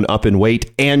keep going up in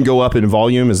weight and go up in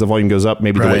volume. As the volume goes up,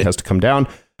 maybe the weight has to come down.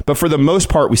 But for the most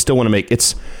part, we still want to make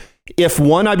it's, if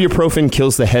 1 ibuprofen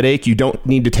kills the headache, you don't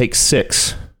need to take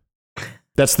 6.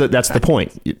 That's the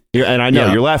point. And I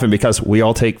know you're laughing because we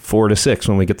all take 4 to 6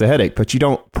 when we get the headache, but you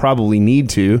don't probably need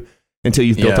to until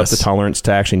you've built up the tolerance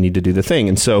to actually need to do the thing.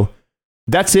 And so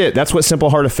that's it. That's what simple,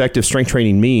 hard, effective strength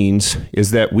training means,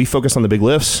 is that we focus on the big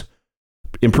lifts,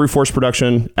 improve force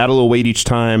production, add a little weight each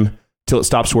time till it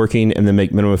stops working, and then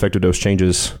make minimum effective dose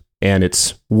changes. And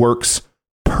it works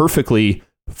perfectly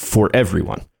for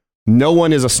everyone. No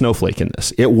one is a snowflake in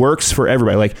this. It works for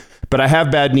everybody. But I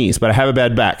have bad knees, but I have a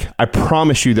bad back. I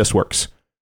promise you this works.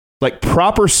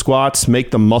 Proper squats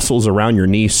make the muscles around your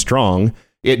knee strong.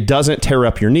 It doesn't tear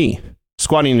up your knee.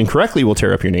 Squatting incorrectly will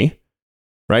tear up your knee,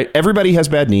 right? Everybody has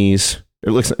bad knees.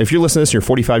 If you're listening to this, you're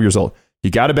 45 years old. You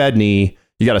got a bad knee.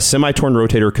 You got a semi-torn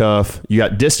rotator cuff. You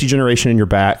got disc degeneration in your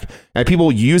back. And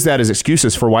people use that as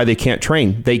excuses for why they can't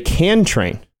train. They can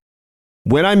train.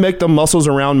 When I make the muscles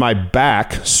around my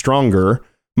back stronger,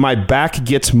 my back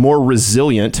gets more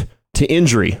resilient to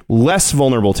injury, less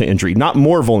vulnerable to injury, not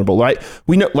more vulnerable, right?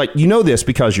 We know, this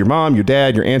because your mom, your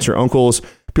dad, your aunts, your uncles,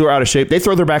 people are out of shape. They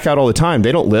throw their back out all the time.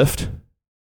 They don't lift.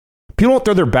 People don't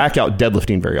throw their back out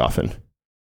deadlifting very often.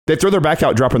 They throw their back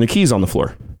out dropping the keys on the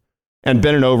floor and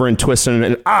bending over and twisting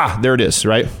and there it is,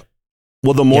 right?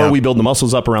 Well, the more we build the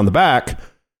muscles up around the back,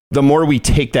 the more we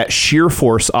take that shear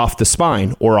force off the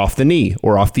spine or off the knee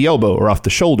or off the elbow or off the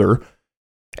shoulder,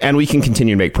 and we can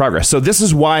continue to make progress. So this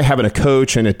is why having a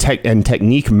coach and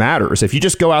technique matters. If you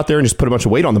just go out there and just put a bunch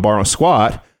of weight on the bar on a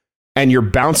squat and you're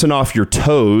bouncing off your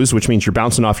toes, which means you're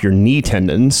bouncing off your knee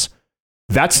tendons,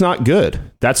 that's not good.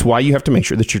 That's why you have to make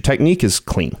sure that your technique is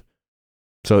clean.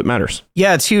 So it matters.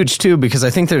 Yeah, it's huge too, because I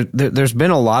think there's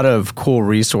been a lot of cool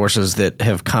resources that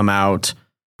have come out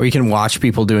where you can watch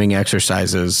people doing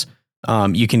exercises.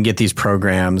 You can get these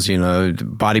programs,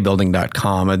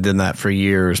 bodybuilding.com. I've done that for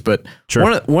years. But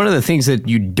one of the things that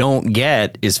you don't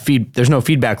get is there's no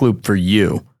feedback loop for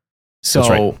you.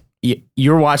 So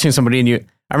you're watching somebody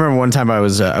I remember one time I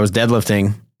was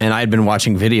deadlifting and I had been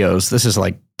watching videos. This is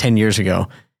like 10 years ago.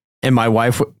 And my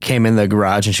wife came in the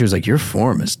garage and she was like, your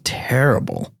form is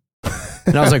terrible.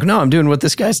 And I was like, no, I'm doing what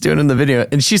this guy's doing in the video.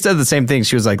 And she said the same thing.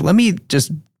 She was like, let me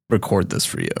just record this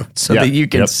for you so that you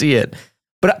can see it.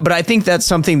 But I think that's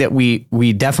something that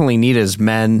we definitely need as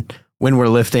men when we're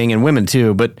lifting, and women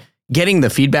too, but getting the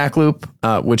feedback loop,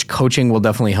 which coaching will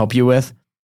definitely help you with.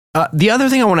 The other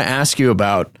thing I want to ask you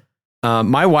about,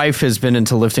 my wife has been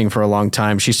into lifting for a long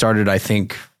time. She started, I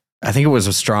think it was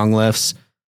a Strong Lifts,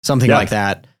 something like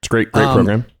that. It's a great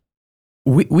program.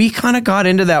 We kind of got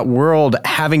into that world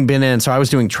having been in. So I was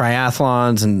doing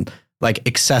triathlons and like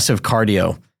excessive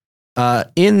cardio.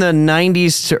 In the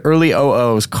 90s to early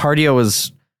 00s,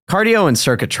 cardio and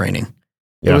circuit training.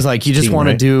 It was like, you just want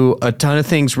to do a ton of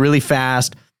things really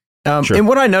fast. And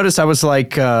what I noticed, I was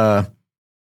like, at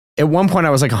one point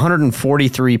I was like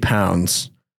 143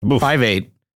 pounds, 5'8".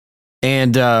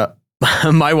 And,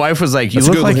 my wife was like, you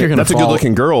look like you're going to fall. That's a good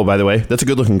looking girl, by the way. That's a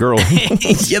good looking girl.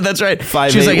 Yeah, that's right.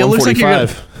 5'8", she's like, it looks like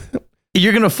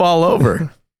you're going to fall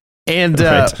over. And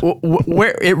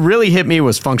where it really hit me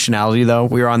was functionality, though.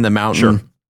 We were on the mountain. Sure.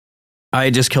 I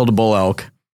had just killed a bull elk,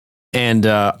 and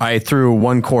I threw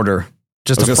 1 quarter.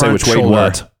 Just I was going to say, which weighed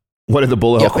what? What did the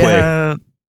bull elk weigh?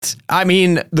 I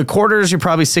mean, the quarters, you're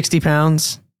probably 60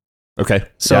 pounds. Okay.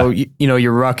 So,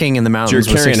 you're rucking in the mountains.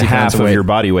 So you're carrying half of your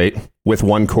body weight with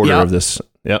 1 quarter of this.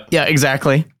 Yep. Yeah,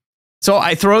 exactly. So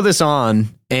I throw this on,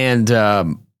 and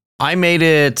I made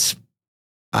it,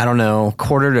 I don't know,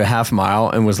 quarter to half mile,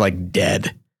 and was like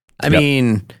dead. I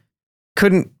mean,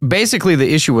 basically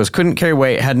the issue was couldn't carry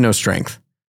weight, had no strength.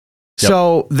 Yep.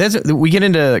 So we get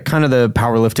into kind of the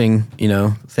powerlifting,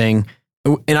 thing.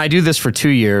 And I do this for 2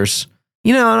 years,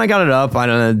 and I got it up. I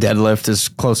don't know, deadlift is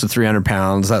close to 300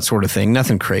 pounds, that sort of thing.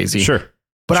 Nothing crazy. Sure.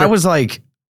 But I was like,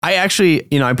 I actually,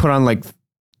 I put on like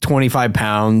 25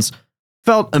 pounds,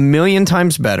 felt a million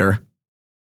times better.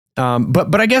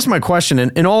 But I guess my question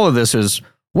in all of this is,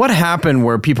 what happened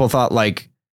where people thought like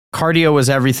cardio was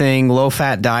everything, low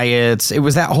fat diets? It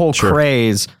was that whole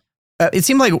craze. It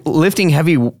seemed like lifting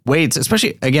heavy weights,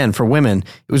 especially again for women,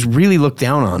 it was really looked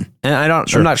down on. And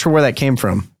I'm not sure where that came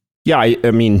from. Yeah,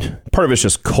 I mean, part of it's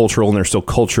just cultural, and there's still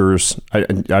cultures. I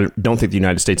don't think the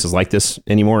United States is like this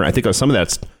anymore. I think some of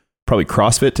that's probably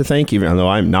CrossFit to think, even though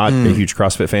I'm not a huge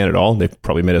CrossFit fan at all. They've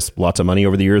probably made us lots of money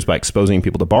over the years by exposing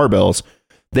people to barbells.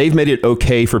 They've made it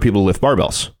okay for people to lift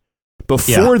barbells.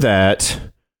 Before that,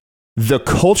 the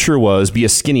culture was be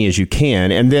as skinny as you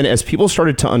can. And then as people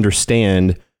started to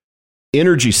understand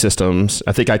energy systems,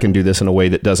 I think I can do this in a way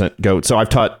that doesn't go. So I've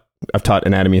taught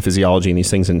anatomy and physiology and these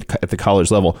things at the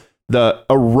college level. The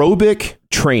aerobic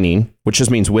training, which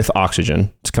just means with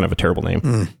oxygen, it's kind of a terrible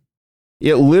name.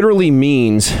 It literally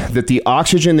means that the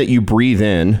oxygen that you breathe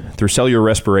in through cellular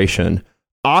respiration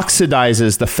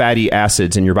oxidizes the fatty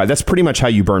acids in your body. That's pretty much how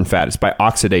you burn fat. It's by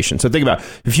oxidation. So think about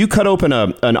if you cut open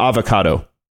an avocado.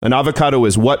 An avocado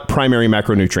is what primary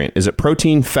macronutrient? Is it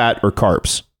protein, fat, or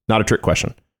carbs? Not a trick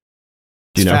question.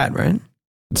 Do you know? Fat, right?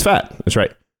 It's fat. That's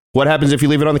right. What happens if you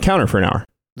leave it on the counter for an hour?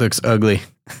 Looks ugly.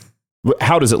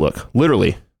 How does it look?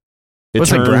 Literally,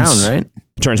 it's like brown, right?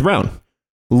 It turns brown.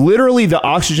 Literally, the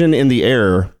oxygen in the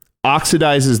air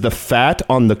oxidizes the fat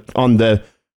on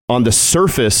the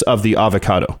surface of the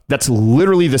avocado. That's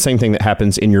literally the same thing that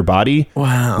happens in your body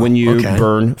when you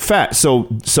burn fat.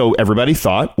 So everybody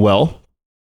thought, well,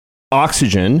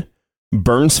 oxygen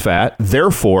burns fat.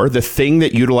 Therefore, the thing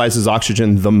that utilizes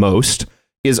oxygen the most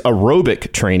is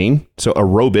aerobic training. So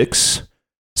aerobics.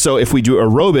 So if we do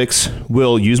aerobics,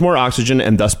 we'll use more oxygen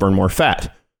and thus burn more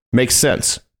fat. Makes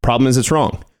sense. Problem is it's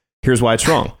wrong. Here's why it's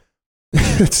wrong.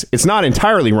 It's not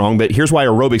entirely wrong, but here's why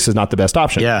aerobics is not the best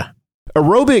option. Yeah.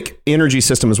 Aerobic energy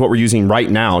system is what we're using right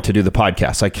now to do the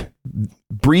podcast. Like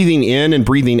breathing in and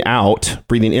breathing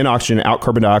in oxygen, out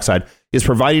carbon dioxide is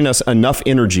providing us enough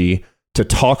energy to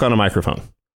talk on a microphone.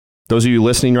 Those of you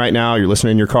listening right now, you're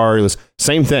listening in your car,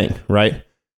 same thing, right?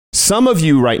 Some of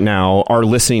you right now are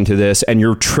listening to this and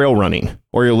you're trail running,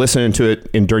 or you're listening to it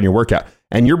during your workout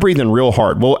and you're breathing real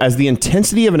hard. Well, as the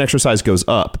intensity of an exercise goes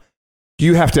up,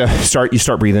 you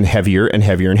start breathing heavier and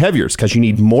heavier and heavier because you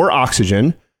need more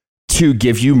oxygen to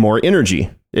give you more energy.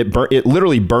 It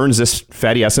literally burns this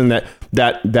fatty acid, and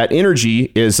that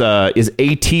energy is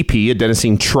ATP,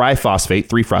 adenosine triphosphate,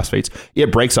 3 phosphates.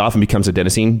 It breaks off and becomes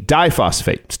adenosine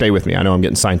diphosphate. Stay with me. I know I'm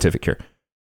getting scientific here.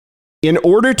 In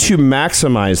order to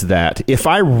maximize that, if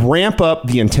I ramp up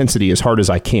the intensity as hard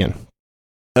as I can,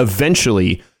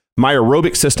 eventually my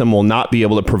aerobic system will not be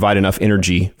able to provide enough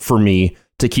energy for me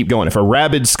to keep going. If a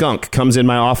rabid skunk comes in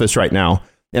my office right now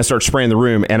and starts spraying the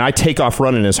room and I take off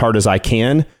running as hard as I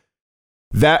can,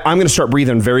 that I'm going to start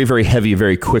breathing very, very heavy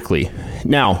very quickly.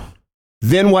 Now,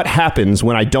 Then what happens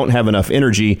when I don't have enough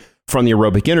energy from the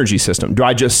aerobic energy system? Do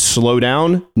I just slow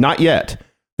down? Not yet.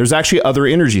 There's actually other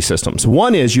energy systems.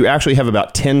 One is you actually have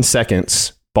about 10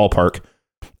 seconds, ballpark,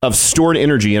 of stored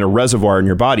energy in a reservoir in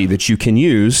your body that you can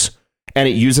use, and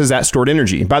it uses that stored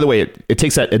energy. And by the way, it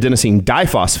takes that adenosine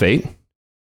diphosphate,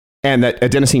 and that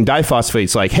adenosine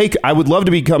diphosphate's like, hey, I would love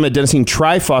to become adenosine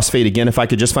triphosphate again if I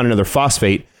could just find another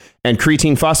phosphate. And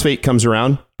creatine phosphate comes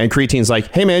around, and creatine's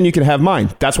like, hey, man, you can have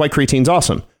mine. That's why creatine's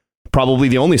awesome. Probably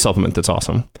the only supplement that's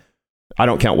awesome. I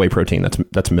don't count whey protein.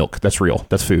 That's milk. That's real.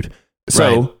 That's food.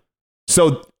 So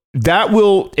that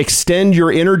will extend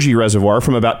your energy reservoir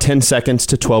from about 10 seconds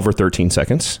to 12 or 13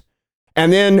 seconds.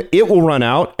 And then it will run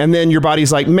out. And then your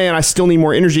body's like, man, I still need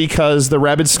more energy because the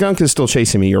rabid skunk is still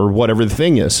chasing me, or whatever the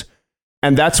thing is.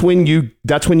 And that's when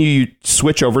you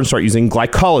switch over and start using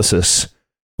glycolysis,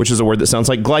 which is a word that sounds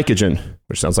like glycogen,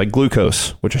 which sounds like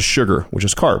glucose, which is sugar, which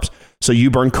is carbs. So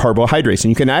you burn carbohydrates, and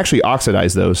you can actually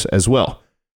oxidize those as well.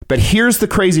 But here's the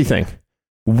crazy thing.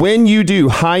 When you do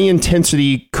high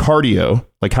intensity cardio,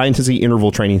 like high intensity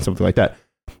interval training, something like that,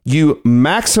 you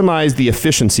maximize the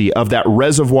efficiency of that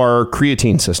reservoir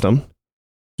creatine system.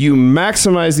 You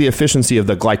maximize the efficiency of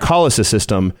the glycolysis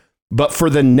system. But for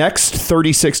the next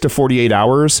 36 to 48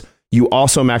 hours, you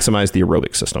also maximize the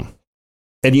aerobic system.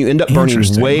 And you end up burning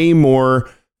way more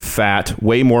fat,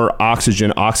 way more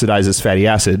oxygen, oxidizes fatty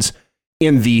acids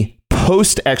in the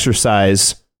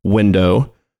post-exercise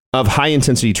window of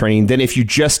high-intensity training than if you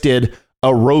just did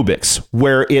aerobics,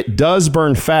 where it does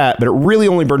burn fat, but it really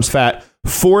only burns fat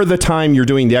for the time you're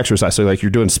doing the exercise. So like you're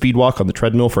doing speed walk on the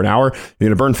treadmill for an hour, you're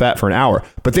going to burn fat for an hour,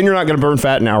 but then you're not going to burn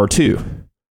fat in hour 2.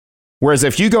 Whereas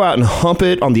if you go out and hump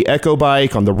it on the Echo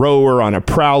bike, on the rower, on a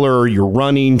prowler, you're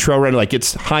running, trail running, like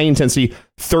it's high intensity,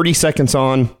 30 seconds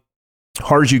on,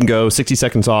 hard as you can go, 60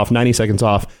 seconds off, 90 seconds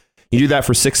off. You do that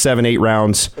for 6, 7, 8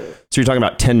 rounds. So you're talking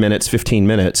about 10 minutes, 15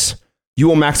 minutes. You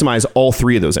will maximize all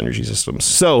 3 of those energy systems.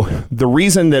 So the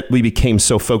reason that we became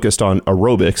so focused on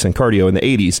aerobics and cardio in the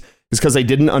 80s is because they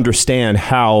didn't understand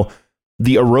how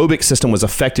the aerobic system was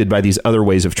affected by these other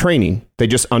ways of training. They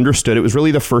just understood it was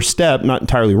really the first step, not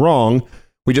entirely wrong.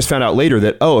 We just found out later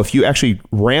that, oh, if you actually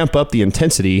ramp up the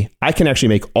intensity, I can actually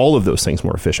make all of those things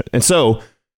more efficient. And so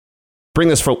bring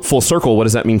this full circle. What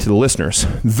does that mean to the listeners?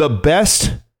 The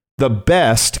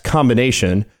best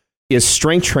combination is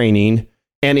strength training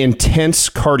and intense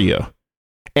cardio.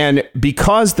 And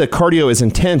because the cardio is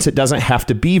intense, it doesn't have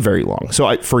to be very long.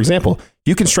 So for example,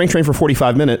 you can strength train for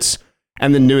 45 minutes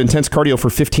and then do intense cardio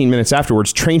for 15 minutes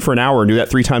afterwards, train for an hour and do that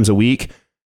 3 times a week.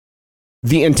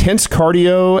 The intense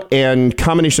cardio and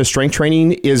combination of strength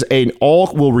training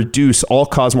will reduce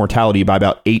all-cause mortality by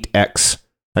about 8x,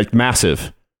 like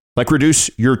massive. Like reduce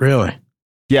your... Really?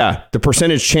 Yeah, the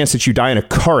percentage chance that you die in a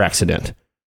car accident.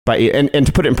 And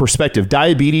to put it in perspective,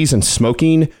 diabetes and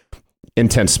smoking,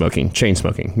 intense smoking, chain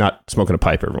smoking, not smoking a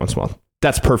pipe every once in a while.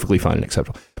 That's perfectly fine and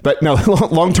acceptable. But no,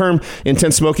 long-term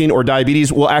intense smoking or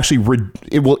diabetes will actually,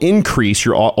 it will increase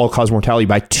your all-cause mortality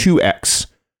by 2x.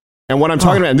 And what I'm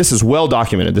talking about, and this is well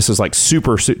documented, this is like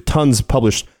tons of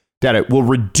published data, will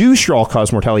reduce your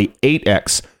all-cause mortality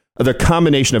 8x of the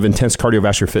combination of intense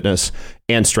cardiovascular fitness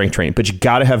and strength training. But you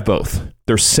got to have both.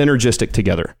 They're synergistic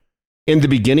together. In the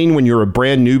beginning, when you're a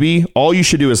brand newbie, all you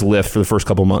should do is lift for the first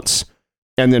couple months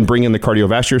and then bring in the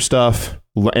cardiovascular stuff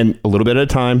and a little bit at a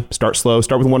time. Start slow.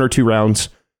 Start with 1 or 2 rounds,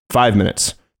 5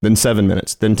 minutes, then 7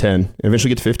 minutes, then 10, and eventually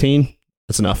get to 15.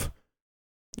 That's enough.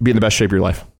 Be in the best shape of your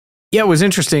life. Yeah, it was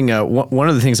interesting. One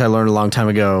of the things I learned a long time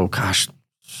ago,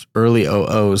 early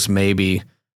 00s maybe,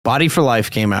 Body for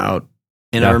Life came out.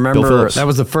 And I remember that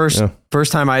was the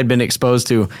first time I had been exposed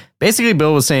to, basically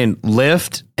Bill was saying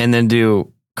lift and then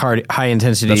do high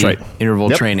intensity interval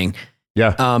training.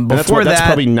 Yeah. Before that's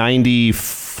probably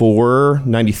 94,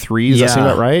 93. Does that seem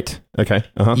about right? Okay.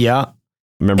 Uh-huh. Yeah.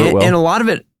 Remember it well. And a lot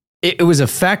of it was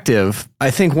effective.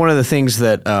 I think one of the things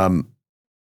that,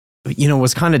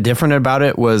 was kind of different about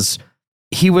it was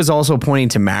he was also pointing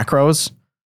to macros.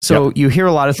 So you hear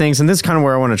a lot of things, and this is kind of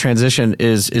where I want to transition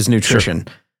is nutrition.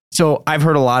 Sure. So I've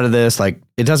heard a lot of this, like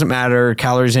it doesn't matter,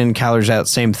 calories in, calories out,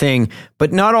 same thing,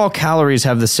 but not all calories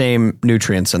have the same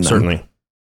nutrients in them. Certainly.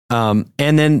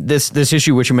 And then this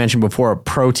issue, which you mentioned before,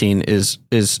 protein is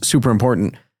super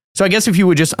important. So I guess if you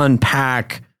would just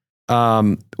unpack,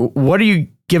 what are you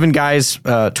giving guys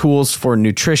tools for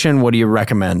nutrition? What do you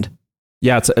recommend?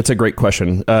 Yeah, it's a great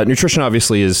question. Nutrition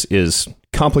obviously is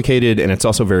complicated, and it's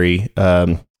also very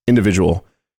individual.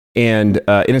 And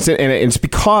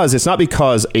it's not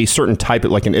because a certain type,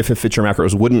 like an if it fits your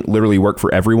macros, wouldn't literally work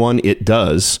for everyone. It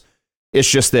does. It's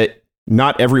just that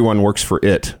not everyone works for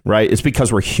it, right? It's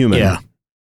because we're human. Yeah.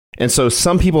 And so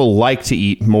some people like to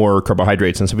eat more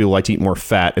carbohydrates and some people like to eat more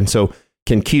fat. And so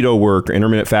can keto work or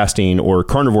intermittent fasting or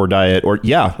carnivore diet or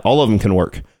all of them can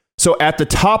work. So at the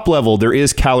top level, there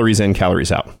is calories in,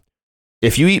 calories out.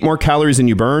 If you eat more calories than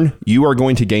you burn, you are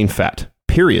going to gain fat,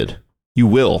 period. You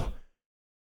will.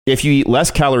 If you eat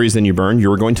less calories than you burn,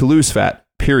 you're going to lose fat,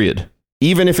 period.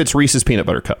 Even if it's Reese's peanut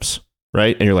butter cups,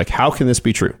 right? And you're like, how can this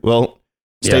be true? Well,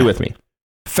 stay with me.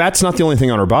 Fat's not the only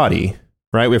thing on our body,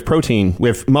 right? We have protein, we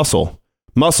have muscle,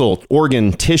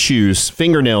 organ, tissues,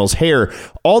 fingernails, hair,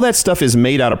 all that stuff is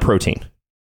made out of protein.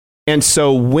 And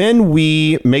so when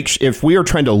if we are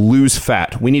trying to lose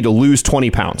fat, we need to lose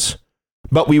 20 pounds,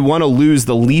 but we want to lose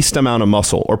the least amount of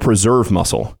muscle or preserve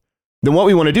muscle. Then what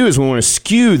we want to do is we want to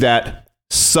skew that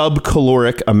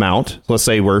subcaloric amount. Let's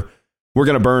say we're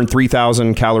going to burn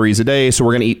 3,000 calories a day, so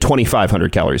we're going to eat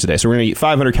 2,500 calories a day. So we're going to eat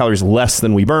 500 calories less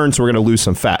than we burn, so we're going to lose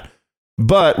some fat.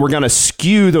 But we're going to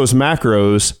skew those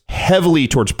macros heavily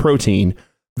towards protein,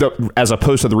 as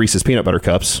opposed to the Reese's peanut butter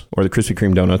cups or the Krispy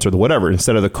Kreme donuts or the whatever.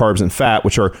 Instead of the carbs and fat,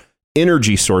 which are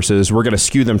energy sources, we're going to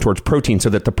skew them towards protein so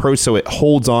that so it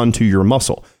holds on to your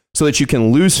muscle, so that you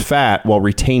can lose fat while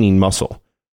retaining muscle.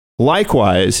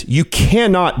 Likewise, you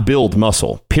cannot build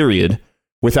muscle, period,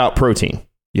 without protein.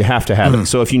 You have to have it.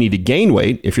 So if you need to gain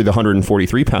weight, if you're the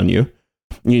 143 pound you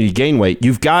need to gain weight,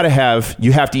 you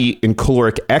have to eat in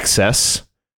caloric excess,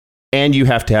 and you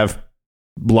have to have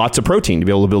lots of protein to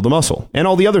be able to build the muscle and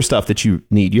all the other stuff that you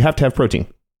need. You have to have protein.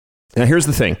 Now, here's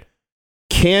the thing.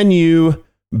 Can you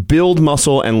build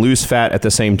muscle and lose fat at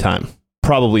the same time?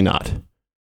 Probably not.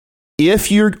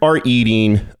 If you are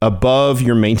eating above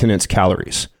your maintenance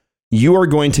calories, you are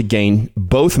going to gain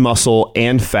both muscle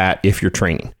and fat if you're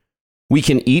training. We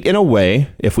can eat in a way,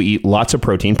 if we eat lots of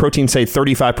protein, say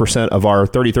 35% of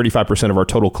our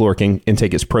total caloric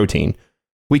intake is protein.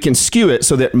 We can skew it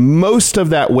so that most of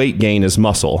that weight gain is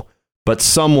muscle, but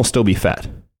some will still be fat.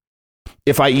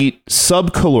 If I eat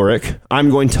subcaloric, I'm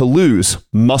going to lose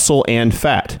muscle and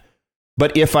fat.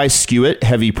 But if I skew it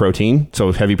heavy protein,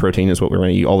 so heavy protein is what we're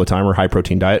going to eat all the time, or high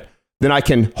protein diet, then I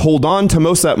can hold on to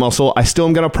most of that muscle. I still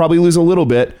am going to probably lose a little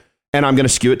bit, and I'm going to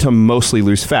skew it to mostly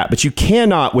lose fat. But you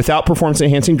cannot, without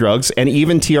performance-enhancing drugs, and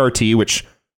even TRT, which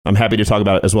I'm happy to talk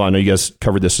about as well. I know you guys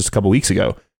covered this just a couple weeks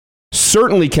ago,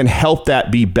 certainly can help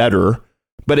that be better,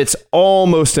 but it's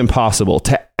almost impossible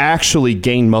to actually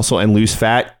gain muscle and lose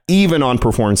fat, even on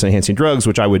performance-enhancing drugs,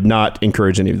 which I would not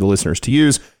encourage any of the listeners to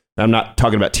use. I'm not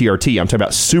talking about TRT. I'm talking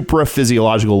about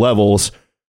supraphysiological levels,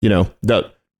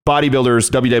 the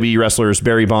bodybuilders, WWE wrestlers,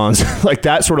 Barry Bonds, like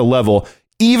that sort of level.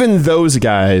 Even those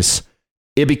guys,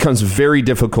 it becomes very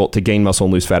difficult to gain muscle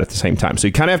and lose fat at the same time. So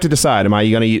you kind of have to decide, am I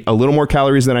going to eat a little more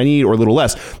calories than I need or a little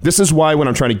less? This is why when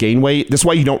I'm trying to gain weight, this is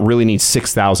why you don't really need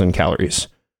 6,000 calories,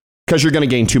 because you're going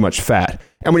to gain too much fat.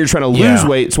 And when you're trying to lose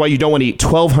weight, it's why you don't want to eat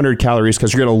 1,200 calories,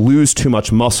 because you're going to lose too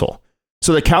much muscle.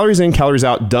 So the calories in, calories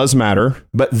out does matter.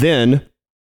 But then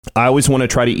I always want to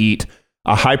try to eat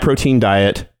a high protein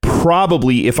diet,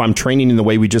 probably if I'm training in the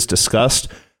way we just discussed,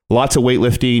 lots of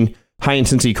weightlifting, high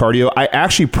intensity cardio. I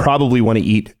actually probably want to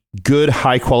eat good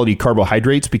high quality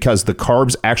carbohydrates, because the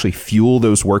carbs actually fuel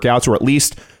those workouts, or at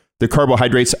least the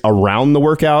carbohydrates around the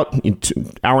workout,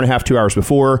 hour and a half, 2 hours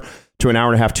before to an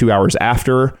hour and a half, 2 hours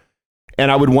after.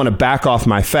 And I would want to back off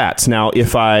my fats. Now,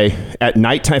 at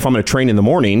nighttime, if I'm going to train in the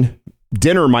morning,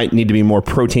 dinner might need to be more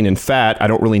protein and fat. I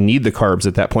don't really need the carbs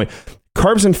at that point.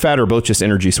 Carbs and fat are both just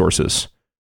energy sources.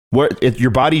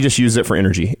 Your body just uses it for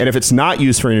energy. And if it's not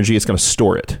used for energy, it's going to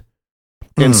store it.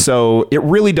 And so it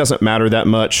really doesn't matter that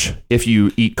much if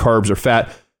you eat carbs or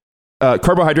fat.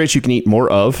 Carbohydrates you can eat more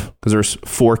of, because there's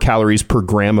 4 calories per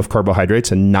gram of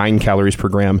carbohydrates and 9 calories per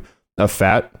gram of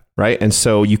fat, right? And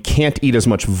so you can't eat as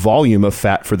much volume of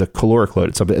fat for the caloric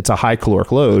load. It's a high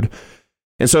caloric load.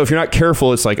 And so if you're not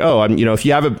careful, it's like, if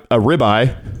you have a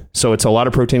ribeye, so it's a lot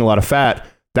of protein, a lot of fat,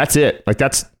 that's it.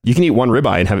 You can eat one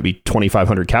ribeye and have it be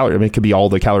 2,500 calories. I mean, it could be all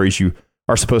the calories you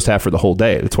are supposed to have for the whole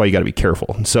day. That's why you got to be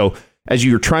careful. And so as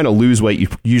you're trying to lose weight, you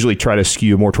usually try to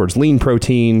skew more towards lean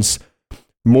proteins,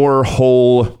 more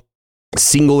whole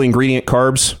single ingredient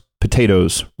carbs,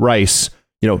 potatoes, rice,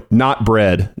 not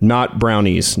bread, not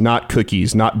brownies, not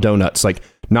cookies, not donuts, like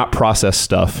not processed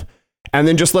stuff. And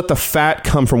then just let the fat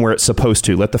come from where it's supposed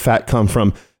to. Let the fat come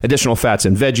from additional fats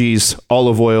in veggies,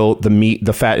 olive oil, the meat,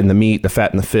 the fat in the meat, the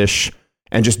fat in the fish,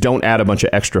 and just don't add a bunch of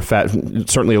extra fat.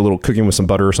 Certainly a little cooking with some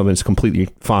butter or something is completely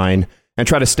fine. And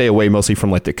try to stay away mostly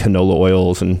from like the canola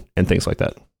oils and things like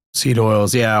that. Seed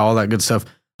oils. Yeah. All that good stuff.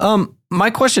 My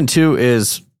question too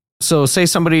is, so say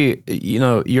somebody,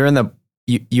 you're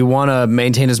you want to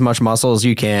maintain as much muscle as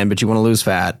you can, but you want to lose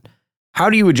fat. How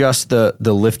do you adjust the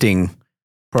lifting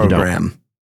program?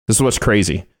 This is what's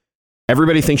crazy.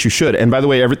 Everybody thinks you should. And by the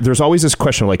way, there's always this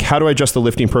question like, how do I adjust the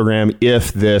lifting program how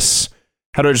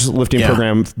do I adjust the lifting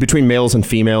program between males and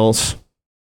females?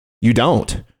 You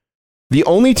don't. The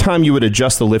only time you would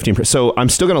adjust the lifting, so I'm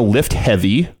still going to lift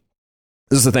heavy.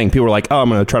 This is the thing. People are like, oh, I'm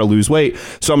going to try to lose weight,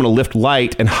 so I'm going to lift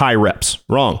light and high reps.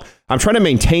 Wrong. I'm trying to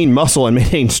maintain muscle and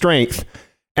maintain strength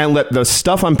and let the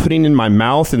stuff I'm putting in my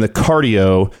mouth and the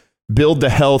cardio build the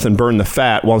health and burn the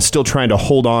fat while I'm still trying to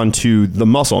hold on to the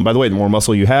muscle. And by the way, the more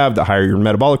muscle you have, the higher your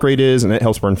metabolic rate is, and it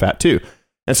helps burn fat too.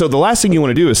 And so the last thing you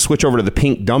want to do is switch over to the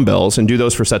pink dumbbells and do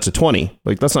those for sets of 20.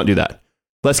 Like, let's not do that.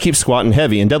 Let's keep squatting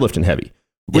heavy and deadlifting heavy.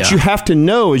 What you have to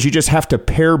know is you just have to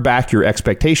pare back your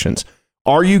expectations.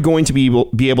 Are you going to be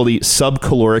able to eat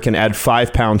subcaloric and add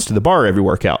 5 pounds to the bar every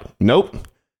workout? Nope.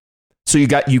 So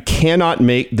you cannot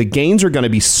make, the gains are going to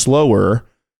be slower,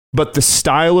 but the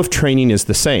style of training is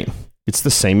the same. It's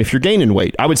the same if you're gaining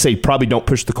weight. I would say probably don't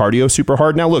push the cardio super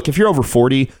hard. Now, look, if you're over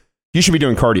 40, you should be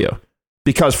doing cardio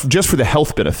because just for the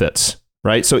health benefits,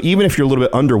 right? So even if you're a little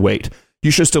bit underweight,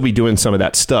 you should still be doing some of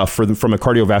that stuff from a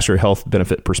cardiovascular health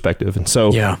benefit perspective. And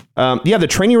so, the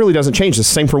training really doesn't change. It's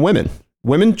the same for women.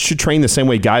 Women should train the same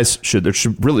way guys should.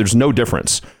 There's no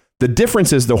difference. The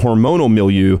difference is the hormonal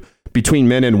milieu between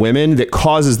men and women that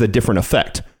causes the different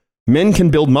effect. Men can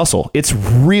build muscle. It's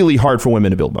really hard for women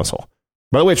to build muscle.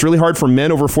 By the way, it's really hard for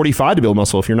men over 45 to build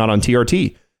muscle if you're not on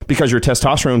TRT because your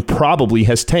testosterone probably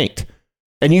has tanked.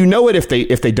 And you know it if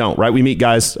they don't, right? We meet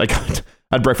guys, like I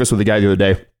had breakfast with a guy the other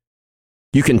day.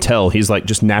 You can tell he's like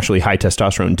just naturally high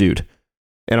testosterone dude.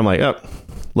 And I'm like, oh,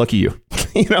 lucky you.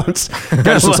 It's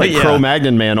guys just like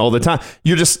Cro-Magnon man all the time.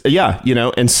 You just,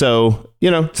 and so,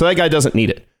 so that guy doesn't need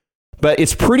it. But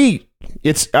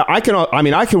I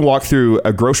can walk through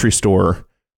a grocery store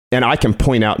and I can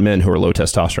point out men who are low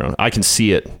testosterone. I can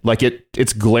see it. Like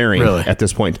it's glaring at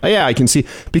this point. Yeah, I can see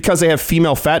because they have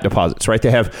female fat deposits, right?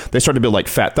 They start to build like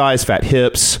fat thighs, fat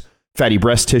hips, fatty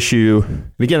breast tissue.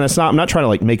 And again, I'm not trying to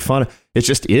like make fun. It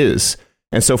just is.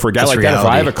 And so for a guy like that, if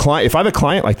I have a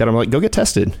client like that, I'm like, go get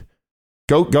tested.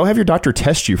 Go have your doctor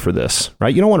test you for this,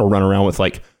 right? You don't want to run around with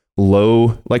like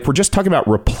we're just talking about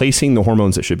replacing the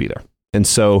hormones that should be there. And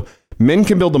so men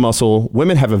can build the muscle.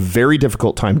 Women have a very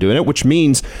difficult time doing it, which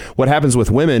means what happens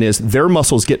with women is their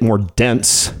muscles get more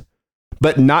dense,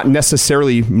 but not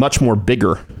necessarily much more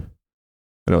bigger.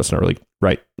 I know it's not really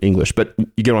right English, but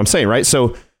you get what I'm saying, right?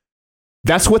 So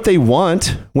that's what they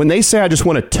want. When they say, I just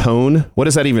want to tone, what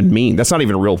does that even mean? That's not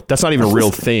even a real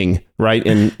thing, right?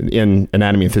 In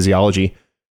anatomy and physiology.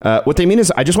 What they mean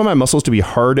is I just want my muscles to be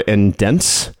hard and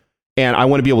dense, and I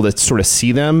want to be able to sort of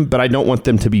see them, but I don't want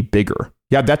them to be bigger.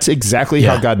 Yeah, that's exactly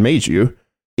how God made you.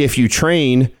 If you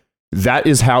train, that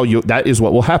is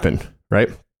what will happen, right?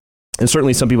 And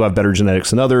certainly some people have better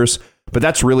genetics than others, but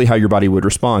that's really how your body would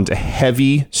respond to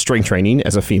heavy strength training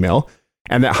as a female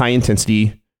and that high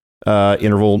intensity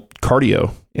interval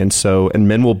cardio. And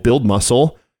men will build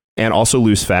muscle and also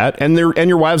lose fat. And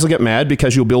your wives will get mad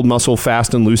because you'll build muscle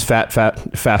fast and lose fat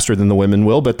faster than the women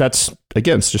will. But that's,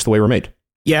 again, it's just the way we're made.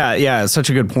 Yeah, it's such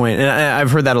a good point. And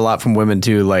I've heard that a lot from women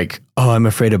too. Like, oh, I'm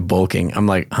afraid of bulking. I'm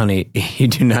like, honey, you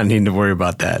do not need to worry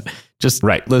about that. Just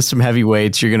lift some heavy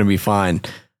weights. You're going to be fine.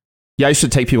 Yeah, I used to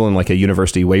take people in like a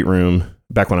university weight room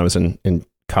back when I was in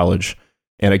college,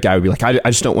 and a guy would be like, I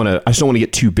just don't want to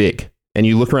get too big. And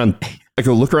you look around,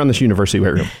 look around this university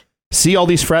weight room. See all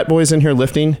these frat boys in here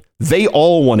lifting? They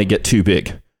all want to get too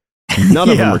big. None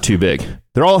of them are too big.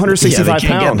 They're all 165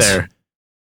 pounds.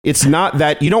 It's not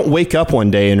that you don't wake up one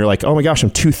day and you're like, oh my gosh,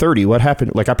 I'm 230. What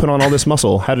happened? Like I put on all this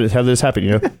muscle. How did this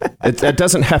happen? That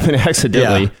doesn't happen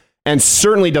accidentally, and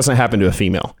certainly doesn't happen to a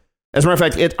female. As a matter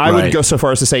of fact, I would go so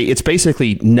far as to say it's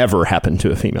basically never happened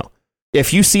to a female.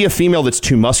 If you see a female that's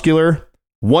too muscular,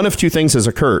 one of two things has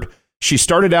occurred. She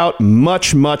started out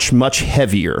much, much, much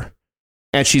heavier,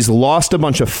 and she's lost a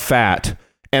bunch of fat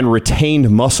and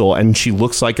retained muscle, and she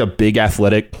looks like a big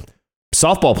athletic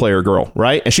softball player girl,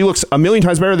 right? And she looks a million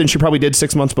times better than she probably did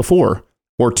 6 months before.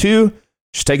 Or two,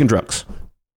 she's taking drugs.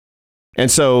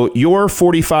 And so your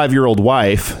 45-year-old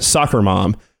wife, soccer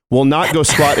mom, will not go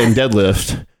squat and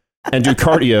deadlift and do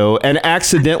cardio and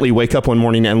accidentally wake up one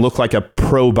morning and look like a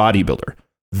pro bodybuilder.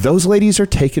 Those ladies are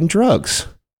taking drugs.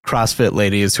 CrossFit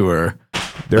ladies who are...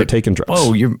 They're taking drugs.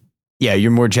 Oh,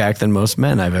 you're more jacked than most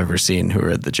men I've ever seen who are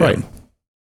at the gym. Right.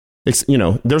 It's,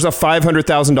 there's a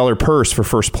 $500,000 purse for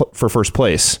first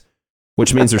place,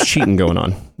 which means there's cheating going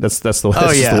on. That's the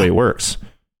way it works.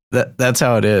 That's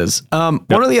how it is. One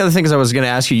of the other things I was going to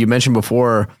ask you mentioned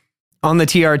before on the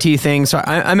TRT thing. So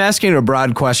I'm asking a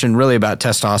broad question really about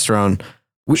testosterone.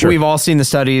 We've all seen the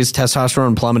studies,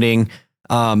 testosterone plummeting.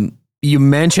 You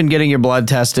mentioned getting your blood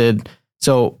tested.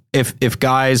 So if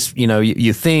guys,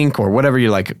 you think or whatever,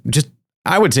 you're like,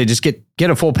 I would say just get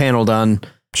a full panel done.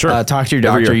 Sure. Talk to your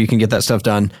doctor. You can get that stuff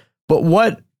done. But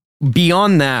what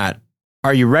beyond that,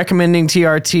 are you recommending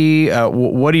TRT?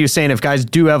 What are you saying if guys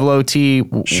do have low T?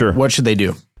 Sure. What should they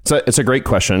do? So it's a great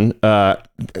question.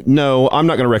 No, I'm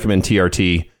not going to recommend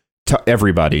TRT to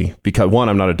everybody because one,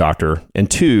 I'm not a doctor, and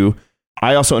two,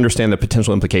 I also understand the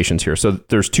potential implications here. So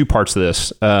there's two parts to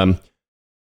this.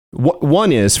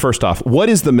 One is, first off, what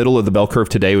is the middle of the bell curve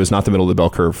today was not the middle of the bell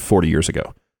curve 40 years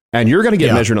ago. And you're going to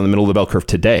get measured on the middle of the bell curve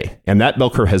today. And that bell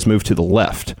curve has moved to the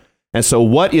left. And so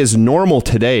what is normal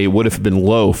today would have been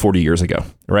low 40 years ago,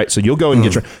 right? So you'll go and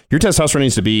get your testosterone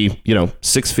needs to be,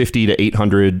 650 to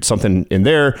 800, something in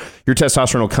there. Your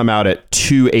testosterone will come out at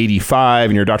 285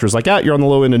 and your doctor's like, you're on the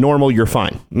low end of normal. You're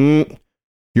fine.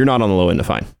 You're not on the low end of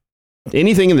fine.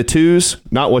 Anything in the twos,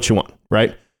 not what you want,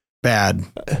 right? Bad.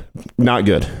 Not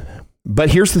good. But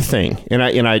here's the thing. And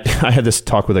I had this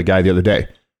talk with a guy the other day.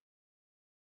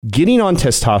 Getting on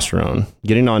testosterone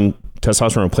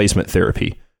replacement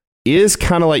therapy is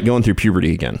kind of like going through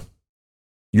puberty again.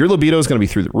 Your libido is going to be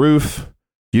through the roof.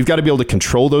 You've got to be able to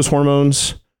control those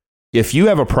hormones. If you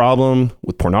have a problem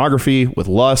with pornography, with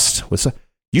lust,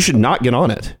 you should not get on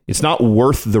it. It's not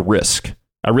worth the risk.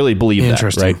 I really believe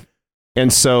that, right?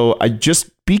 And so I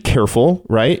just be careful,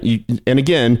 right? And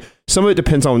again, some of it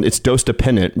depends on, it's dose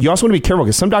dependent. You also want to be careful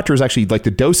because some doctors actually, like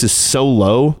the dose is so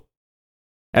low.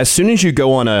 As soon as you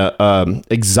go on a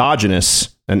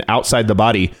exogenous, an outside the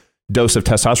body dose of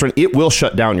testosterone, it will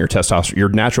shut down your testosterone, your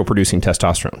natural producing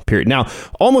testosterone, period. Now,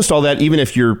 almost all that, even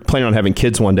if you're planning on having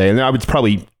kids one day, and I would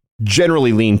probably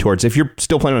generally lean towards, if you're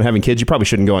still planning on having kids, you probably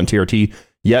shouldn't go on TRT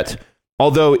yet.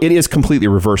 Although it is completely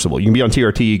reversible. You can be on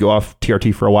TRT, go off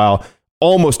TRT for a while.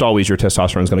 Almost always your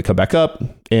testosterone is going to come back up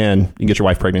and you can get your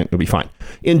wife pregnant. It'll be fine.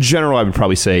 In general, I would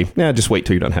probably say, just wait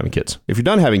till you're done having kids. If you're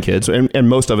done having kids, and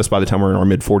most of us by the time we're in our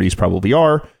mid 40s probably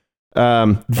are,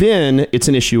 then it's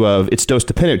an issue of it's dose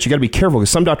dependent. But you got to be careful because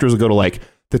some doctors will go to like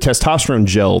the testosterone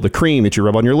gel, the cream that you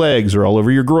rub on your legs or all over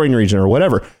your groin region or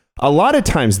whatever. A lot of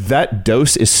times that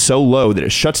dose is so low that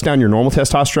it shuts down your normal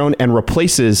testosterone and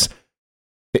replaces,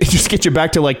 it just gets you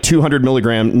back to like 200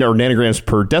 milligrams or nanograms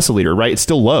per deciliter, right? It's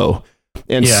still low.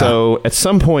 And so at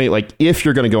some point, like if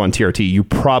you're going to go on TRT, you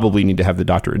probably need to have the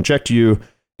doctor inject you.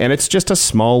 And it's just a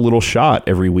small little shot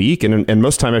every week. And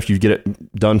most time after you get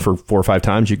it done for 4 or 5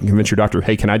 times, you can convince your doctor,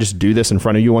 hey, can I just do this in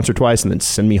front of you once or twice and then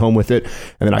send me home with it?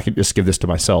 And then I can just give this to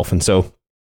myself. And so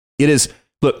it is,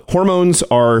 look, hormones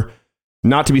are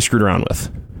not to be screwed around with.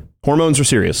 Hormones are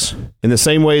serious. In the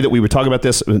same way that we would talk about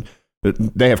this,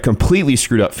 they have completely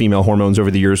screwed up female hormones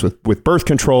over the years with birth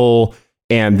control.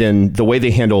 And then the way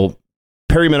they handle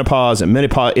perimenopause and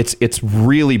menopause,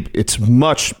 it's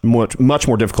much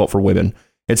more difficult for women.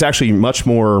 It's actually much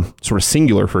more sort of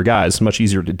singular for guys, much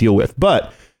easier to deal with.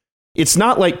 But it's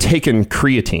not like taking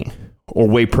creatine or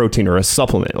whey protein or a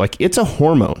supplement. Like it's a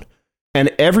hormone. And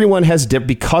everyone has,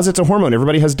 because it's a hormone,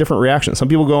 everybody has different reactions. Some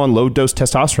people go on low dose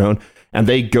testosterone and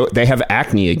they have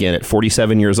acne again at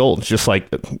 47 years old. It's just like,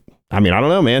 I don't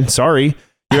know, man. Sorry.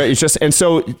 It's just, and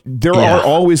so there are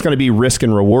always going to be risk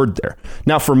and reward there.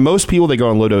 Now, for most people, they go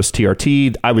on low dose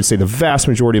TRT. I would say the vast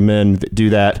majority of men that do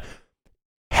that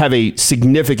have a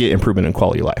significant improvement in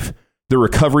quality of life. Their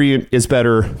recovery is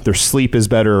better. Their sleep is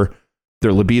better.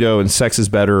 Their libido and sex is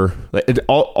better.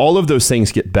 All of those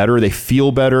things get better. They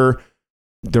feel better.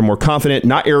 They're more confident,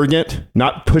 not arrogant,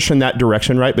 not pushing that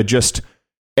direction, right? But just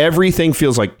everything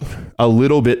feels like a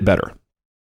little bit better.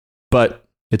 But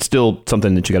it's still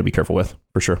something that you got to be careful with,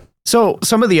 for sure. So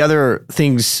some of the other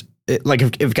things, like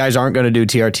if guys aren't going to do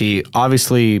TRT,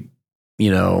 obviously,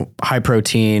 high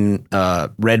protein,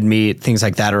 red meat, things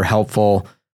like that are helpful.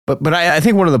 But I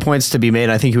think one of the points to be made,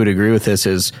 I think you would agree with this,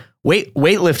 is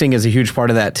weightlifting is a huge part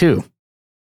of that too.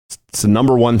 It's the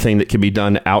number one thing that can be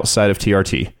done outside of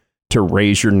TRT to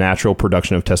raise your natural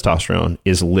production of testosterone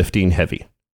is lifting heavy,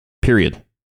 period.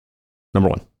 Number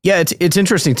one. Yeah, it's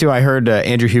interesting too. I heard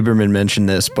Andrew Huberman mention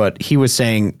this, but he was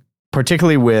saying,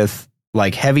 particularly with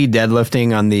like heavy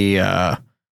deadlifting on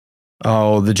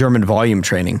the German volume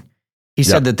training, he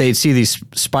said that they'd see these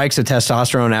spikes of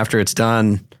testosterone after it's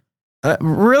done.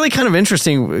 Really kind of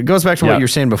interesting. It goes back to what you were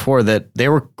saying before, that they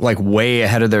were like way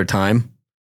ahead of their time.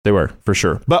 They were, for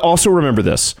sure. But also remember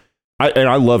this.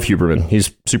 I love Huberman.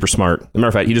 He's super smart. As a matter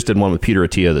of fact, he just did one with Peter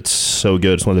Attia that's so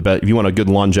good. It's one of the best. If you want a good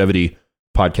longevity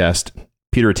podcast,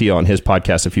 Peter Attia on his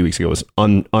podcast a few weeks ago was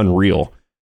unreal.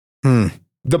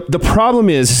 The problem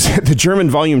is the German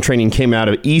volume training came out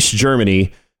of East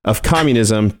Germany, of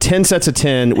communism, 10 sets of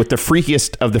 10 with the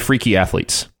freakiest of the freaky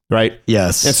athletes. right?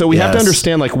 Yes. And so we have to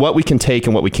understand like what we can take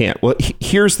and what we can't. Well,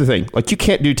 here's the thing. Like you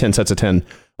can't do 10 sets of 10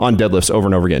 on deadlifts over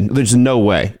and over again. There's no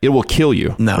way. It will kill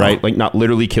you, right? Like not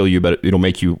literally kill you, but it'll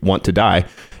make you want to die.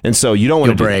 And so you don't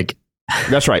want to break.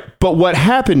 That's right. But what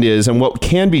happened is, and what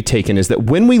can be taken is that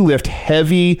when we lift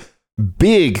heavy,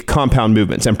 big compound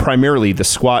movements, and primarily the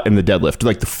squat and the deadlift,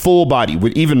 like the full body,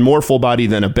 with even more full body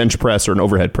than a bench press or an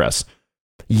overhead press.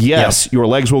 Yes, your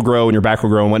legs will grow and your back will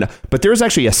grow and whatnot, but there's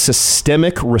actually a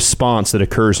systemic response that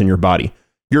occurs in your body.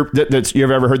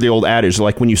 You've ever heard the old adage,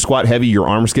 like when you squat heavy, your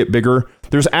arms get bigger?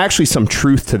 There's actually some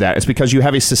truth to that. It's because you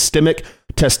have a systemic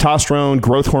testosterone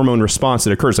growth hormone response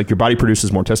that occurs. Like your body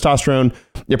produces more testosterone,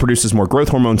 it produces more growth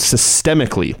hormone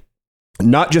systemically,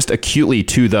 not just acutely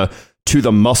to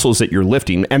the muscles that you're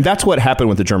lifting. And that's what happened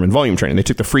with the German volume training. They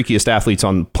took the freakiest athletes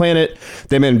on the planet.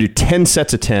 They made them do 10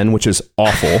 sets of 10, which is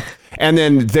awful. And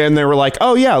then they were like,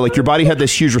 oh yeah, like your body had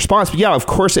this huge response. But yeah, of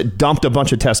course it dumped a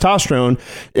bunch of testosterone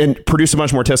and produced a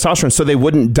bunch more testosterone so they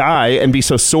wouldn't die and be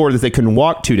so sore that they couldn't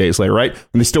walk 2 days later, right?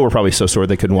 And they still were probably so sore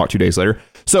they couldn't walk 2 days later.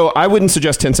 So I wouldn't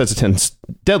suggest 10 sets of 10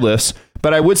 deadlifts,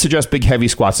 but I would suggest big heavy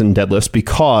squats and deadlifts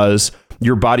because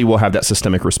your body will have that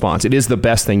systemic response. It is the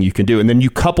best thing you can do. And then you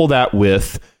couple that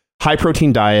with high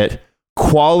protein diet,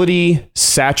 quality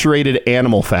saturated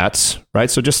animal fats, right?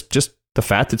 So just the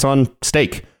fat that's on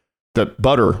steak, the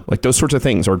butter, like those sorts of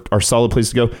things are solid places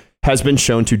to go, has been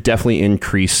shown to definitely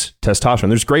increase testosterone.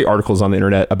 There's great articles on the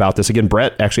internet about this. Again,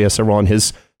 Brett actually has several on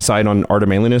his side on Art of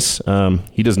Manliness.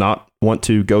 He does not want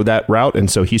to go that route.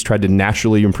 And so he's tried to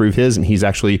naturally improve his, and he's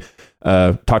actually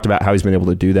talked about how he's been able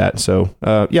to do that. So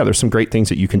yeah, there's some great things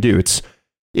that you can do. It's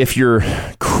if you're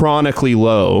chronically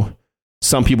low,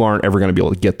 some people aren't ever going to be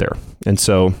able to get there. And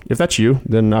so if that's you,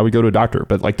 then I would go to a doctor.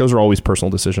 But like those are always personal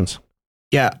decisions.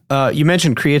 Yeah. You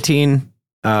mentioned creatine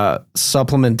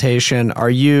supplementation.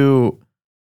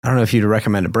 I don't know if you'd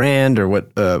recommend a brand or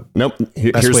what. Nope.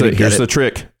 Here's the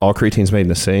trick. All creatine's made in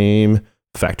the same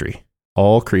factory.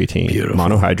 All creatine,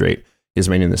 monohydrate, is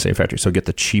made in the same factory. So get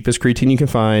the cheapest creatine you can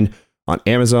find on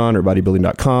Amazon or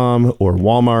bodybuilding.com or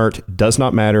Walmart. Does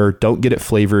not matter. Don't get it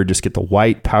flavored. Just get the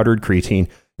white powdered creatine.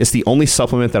 It's the only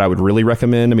supplement that I would really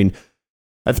recommend. I mean,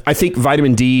 I think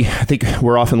vitamin D, I think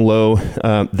we're often low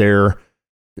there.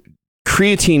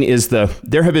 Creatine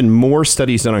there have been more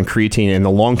studies done on creatine and the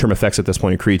long-term effects at this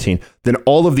point of creatine than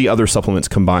all of the other supplements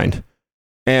combined.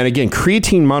 And again,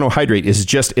 creatine monohydrate is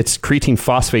it's creatine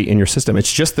phosphate in your system.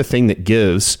 It's just the thing that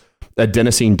gives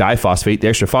adenosine diphosphate, the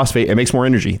extra phosphate, it makes more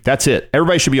energy. That's it.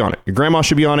 Everybody should be on it. Your grandma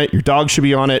should be on it. Your dog should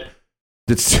be on it.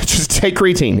 Just take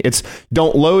creatine.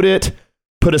 Don't load it.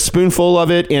 Put a spoonful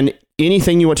of it in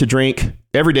anything you want to drink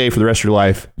every day for the rest of your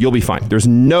life. You'll be fine. There's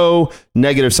no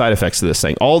negative side effects to this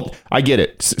thing. I get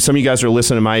it. Some of you guys are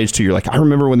listening to my age too. You're like, I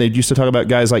remember when they used to talk about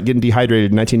guys like getting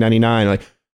dehydrated in 1999. Like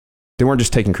they weren't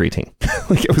just taking creatine.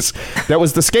 Like that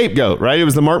was the scapegoat, right? It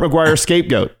was the Mark McGuire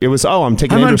scapegoat. It was, I'm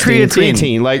taking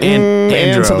creatine, like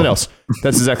and something else.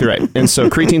 That's exactly right. And so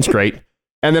creatine's great.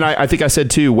 And then I think I said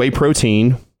too, whey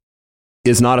protein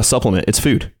is not a supplement. It's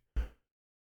food.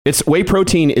 It's whey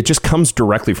protein. It just comes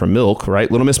directly from milk,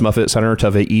 right? Little Miss Muffet sat on her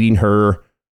tuvet eating her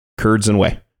curds and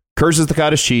whey. Curds is the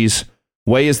cottage cheese.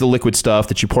 Whey is the liquid stuff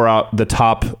that you pour out the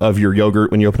top of your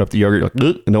yogurt when you open up the yogurt.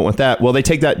 You're like, I don't want that. Well, they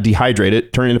take that, dehydrate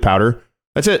it, turn it into powder.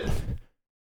 That's it.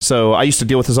 So I used to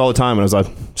deal with this all the time when I was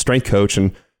a strength coach,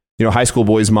 and high school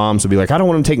boys' moms would be like, I don't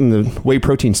want them taking the whey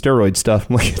protein steroid stuff.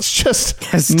 I'm like, it's just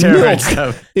milk.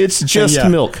 Stuff. It's just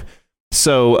milk.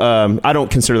 So I don't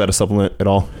consider that a supplement at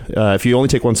all. If you only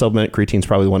take one supplement, creatine's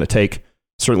probably the one to take.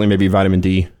 Certainly maybe vitamin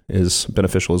D is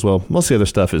beneficial as well. Most of the other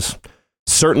stuff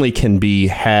certainly can be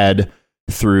had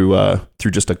through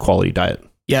just a quality diet.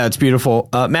 Yeah, it's beautiful.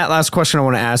 Matt, last question I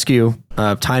want to ask you,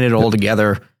 tying it all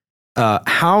together.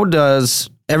 How does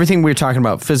everything we're talking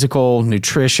about, physical,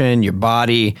 nutrition, your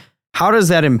body, how does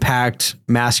that impact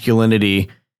masculinity?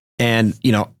 And,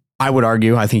 I would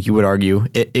argue, I think you would argue,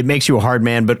 it makes you a hard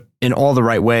man, but in all the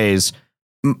right ways.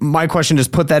 My question is,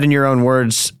 put that in your own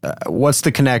words. What's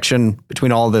the connection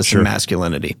between all this and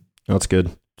masculinity? That's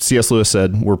good. C.S. Lewis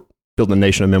said, we're building a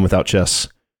nation of men without chests.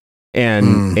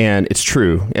 And it's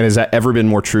true. And has that ever been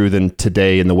more true than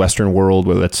today in the Western world,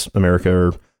 whether that's America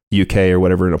or UK or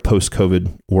whatever, in a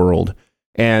post-COVID world?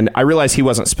 And I realize he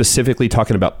wasn't specifically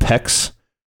talking about pecs,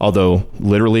 although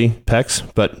literally pecs,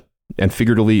 and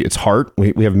figuratively it's heart.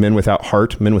 We have men without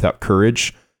heart, men without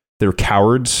courage. They're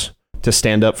cowards to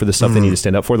stand up for the stuff they need to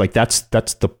stand up for. Like that's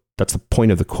the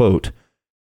point of the quote.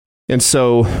 And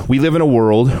so we live in a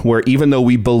world where even though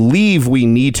we believe we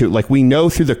need to, like we know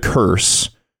through the curse,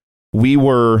 we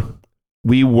were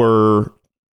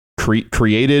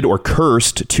created or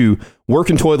cursed to work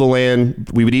and toil the land.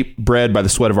 We would eat bread by the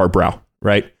sweat of our brow,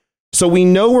 right? So we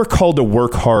know we're called to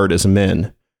work hard as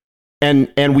men.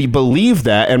 And we believe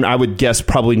that, and I would guess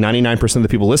probably 99% of the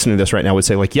people listening to this right now would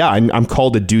say, like, yeah, I'm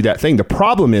called to do that thing. The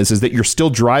problem is that you're still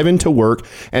driving to work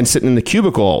and sitting in the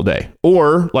cubicle all day.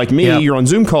 Or, like me, You're on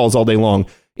Zoom calls all day long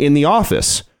in the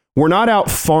office. We're not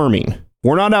out farming.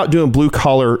 We're not out doing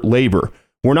blue-collar labor.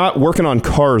 We're not working on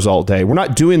cars all day. We're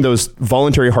not doing those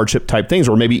voluntary hardship type things,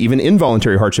 or maybe even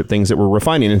involuntary hardship things that we're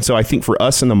refining. And so I think for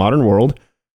us in the modern world,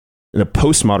 in the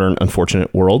postmodern,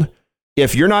 unfortunate world,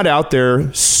 if you're not out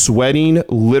there sweating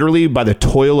literally by the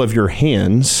toil of your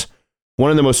hands,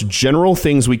 one of the most general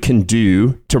things we can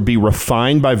do to be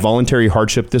refined by voluntary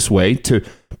hardship this way, to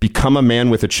become a man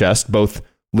with a chest, both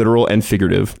literal and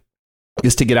figurative,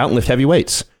 is to get out and lift heavy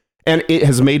weights. And it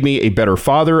has made me a better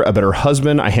father, a better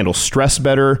husband. I handle stress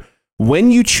better. When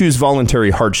you choose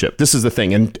voluntary hardship, this is the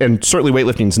thing, and certainly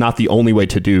weightlifting is not the only way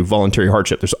to do voluntary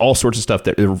hardship. There's all sorts of stuff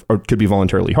that could be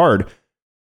voluntarily hard.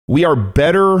 We are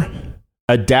better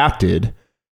adapted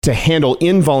to handle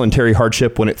involuntary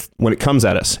hardship when it comes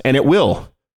at us, and it will,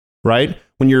 right?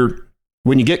 When you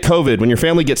get COVID, when your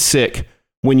family gets sick,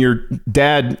 when your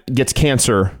dad gets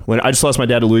cancer, when I just lost my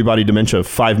dad to Lewy body dementia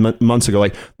 5 months ago,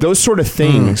 like those sort of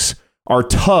things are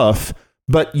tough,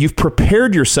 but you've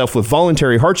prepared yourself with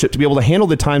voluntary hardship to be able to handle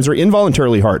the times that are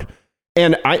involuntarily hard.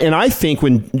 And I think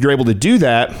when you're able to do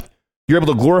that, you're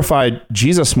able to glorify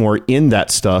Jesus more in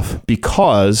that stuff,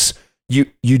 because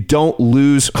you don't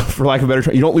lose, for lack of a better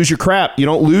term, you don't lose your crap. You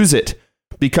don't lose it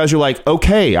because you're like,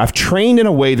 okay, I've trained in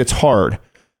a way that's hard.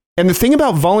 And the thing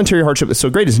about voluntary hardship that's so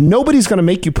great is nobody's going to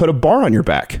make you put a bar on your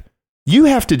back. You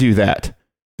have to do that.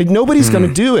 Like nobody's going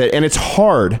to do it, and it's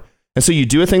hard. And so you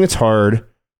do a thing that's hard.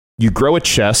 You grow a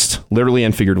chest, literally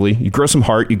and figuratively. You grow some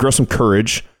heart. You grow some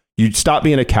courage. You stop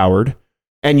being a coward.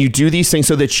 And you do these things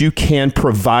so that you can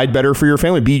provide better for your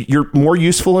family. You're more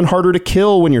useful and harder to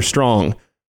kill when you're strong.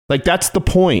 Like that's the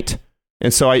point.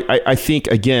 And so I think,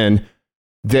 again,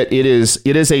 that it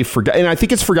is a forgotten, and I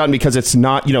think it's forgotten because it's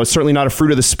not, it's certainly not a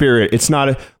fruit of the Spirit. It's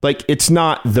not it's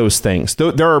not those things.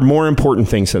 There are more important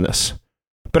things than this.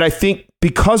 But I think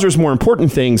because there's more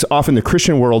important things, often the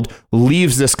Christian world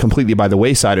leaves this completely by the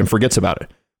wayside and forgets about it.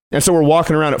 And so we're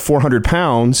walking around at 400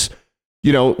 pounds,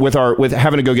 with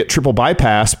having to go get triple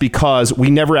bypass because we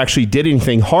never actually did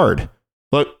anything hard.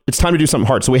 Look, it's time to do something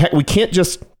hard. So we can't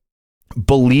just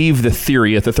believe the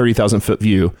theory at the 30,000 foot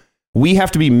view. We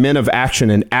have to be men of action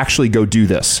and actually go do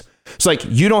this. It's like,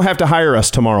 you don't have to hire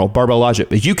us tomorrow, Barbell Logic,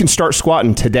 but you can start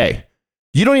squatting today.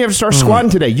 You don't even have to start squatting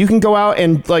today. You can go out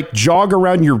and jog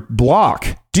around your block,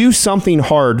 do something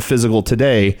hard physical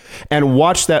today, and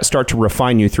watch that start to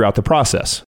refine you throughout the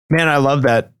process. Man, I love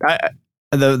that.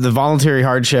 The voluntary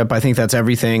hardship, I think that's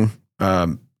everything.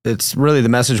 It's really the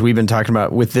message we've been talking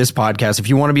about with this podcast. If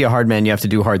you want to be a hard man, you have to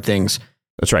do hard things.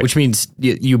 That's right. Which means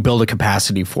you build a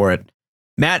capacity for it.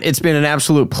 Matt, it's been an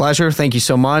absolute pleasure. Thank you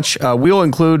so much. We'll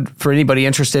include, for anybody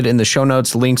interested, in the show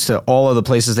notes, links to all of the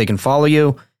places they can follow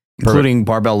you, including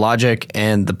Barbell Logic,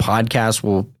 and the podcast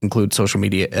will include social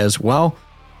media as well.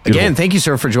 Beautiful. Again, thank you,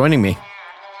 sir, for joining me.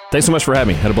 Thanks so much for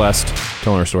having me. Had a blast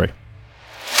telling our story.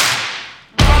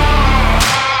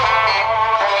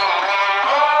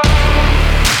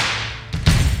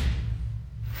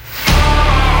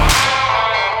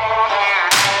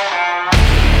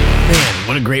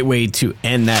 What a great way to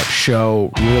end that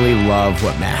show. Really love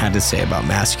what Matt had to say about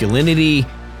masculinity,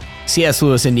 C.S.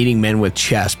 Lewis, and needing men with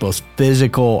chest, both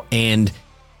physical and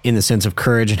in the sense of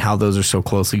courage, and how those are so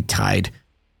closely tied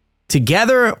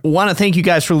together. Want to thank you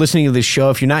guys for listening to this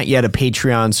show. If you're not yet a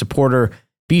Patreon supporter,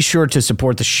 be sure to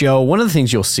support the show. One of the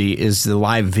things you'll see is the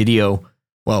live video.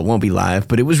 Well, it won't be live,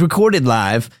 but it was recorded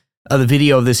live of the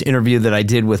video of this interview that I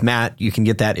did with Matt. You can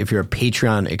get that if you're a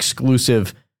Patreon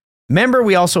exclusive member.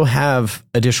 We also have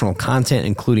additional content,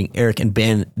 including Eric and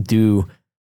Ben do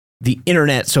the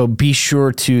internet. So be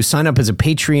sure to sign up as a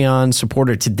Patreon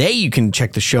supporter today. You can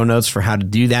check the show notes for how to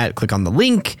do that. Click on the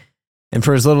link. And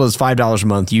for as little as $5 a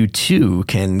month, you too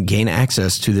can gain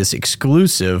access to this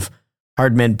exclusive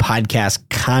Hard Men podcast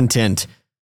content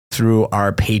through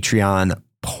our Patreon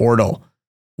portal.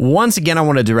 Once again, I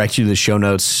want to direct you to the show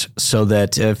notes so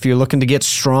that if you're looking to get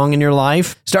strong in your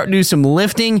life, start to do some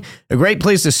lifting, a great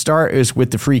place to start is with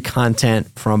the free content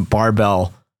from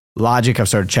Barbell Logic. I've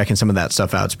started checking some of that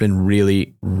stuff out. It's been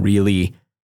really, really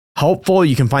helpful.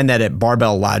 You can find that at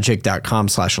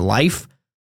barbelllogic.com/life.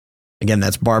 Again,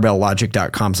 that's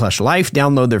barbelllogic.com/life.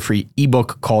 Download their free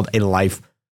ebook called A Life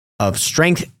of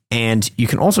Strength. And you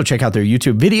can also check out their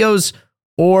YouTube videos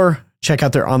or check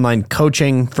out their online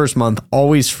coaching. First month,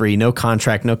 always free, no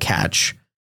contract, no catch.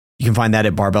 You can find that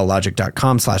at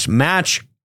barbelllogic.com/match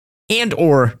and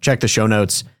or check the show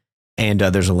notes. And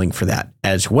there's a link for that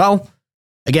as well.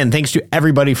 Again, thanks to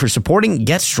everybody for supporting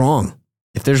Get Strong.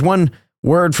 If there's one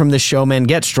word from this show, man,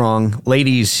 get strong.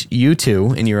 Ladies, you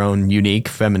too, in your own unique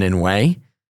feminine way.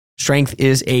 Strength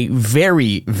is a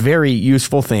very, very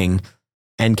useful thing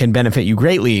and can benefit you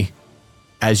greatly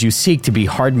as you seek to be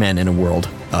hard men in a world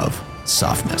of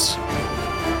softness.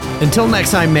 Until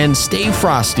next time, men, stay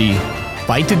frosty,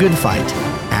 fight the good fight,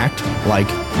 act like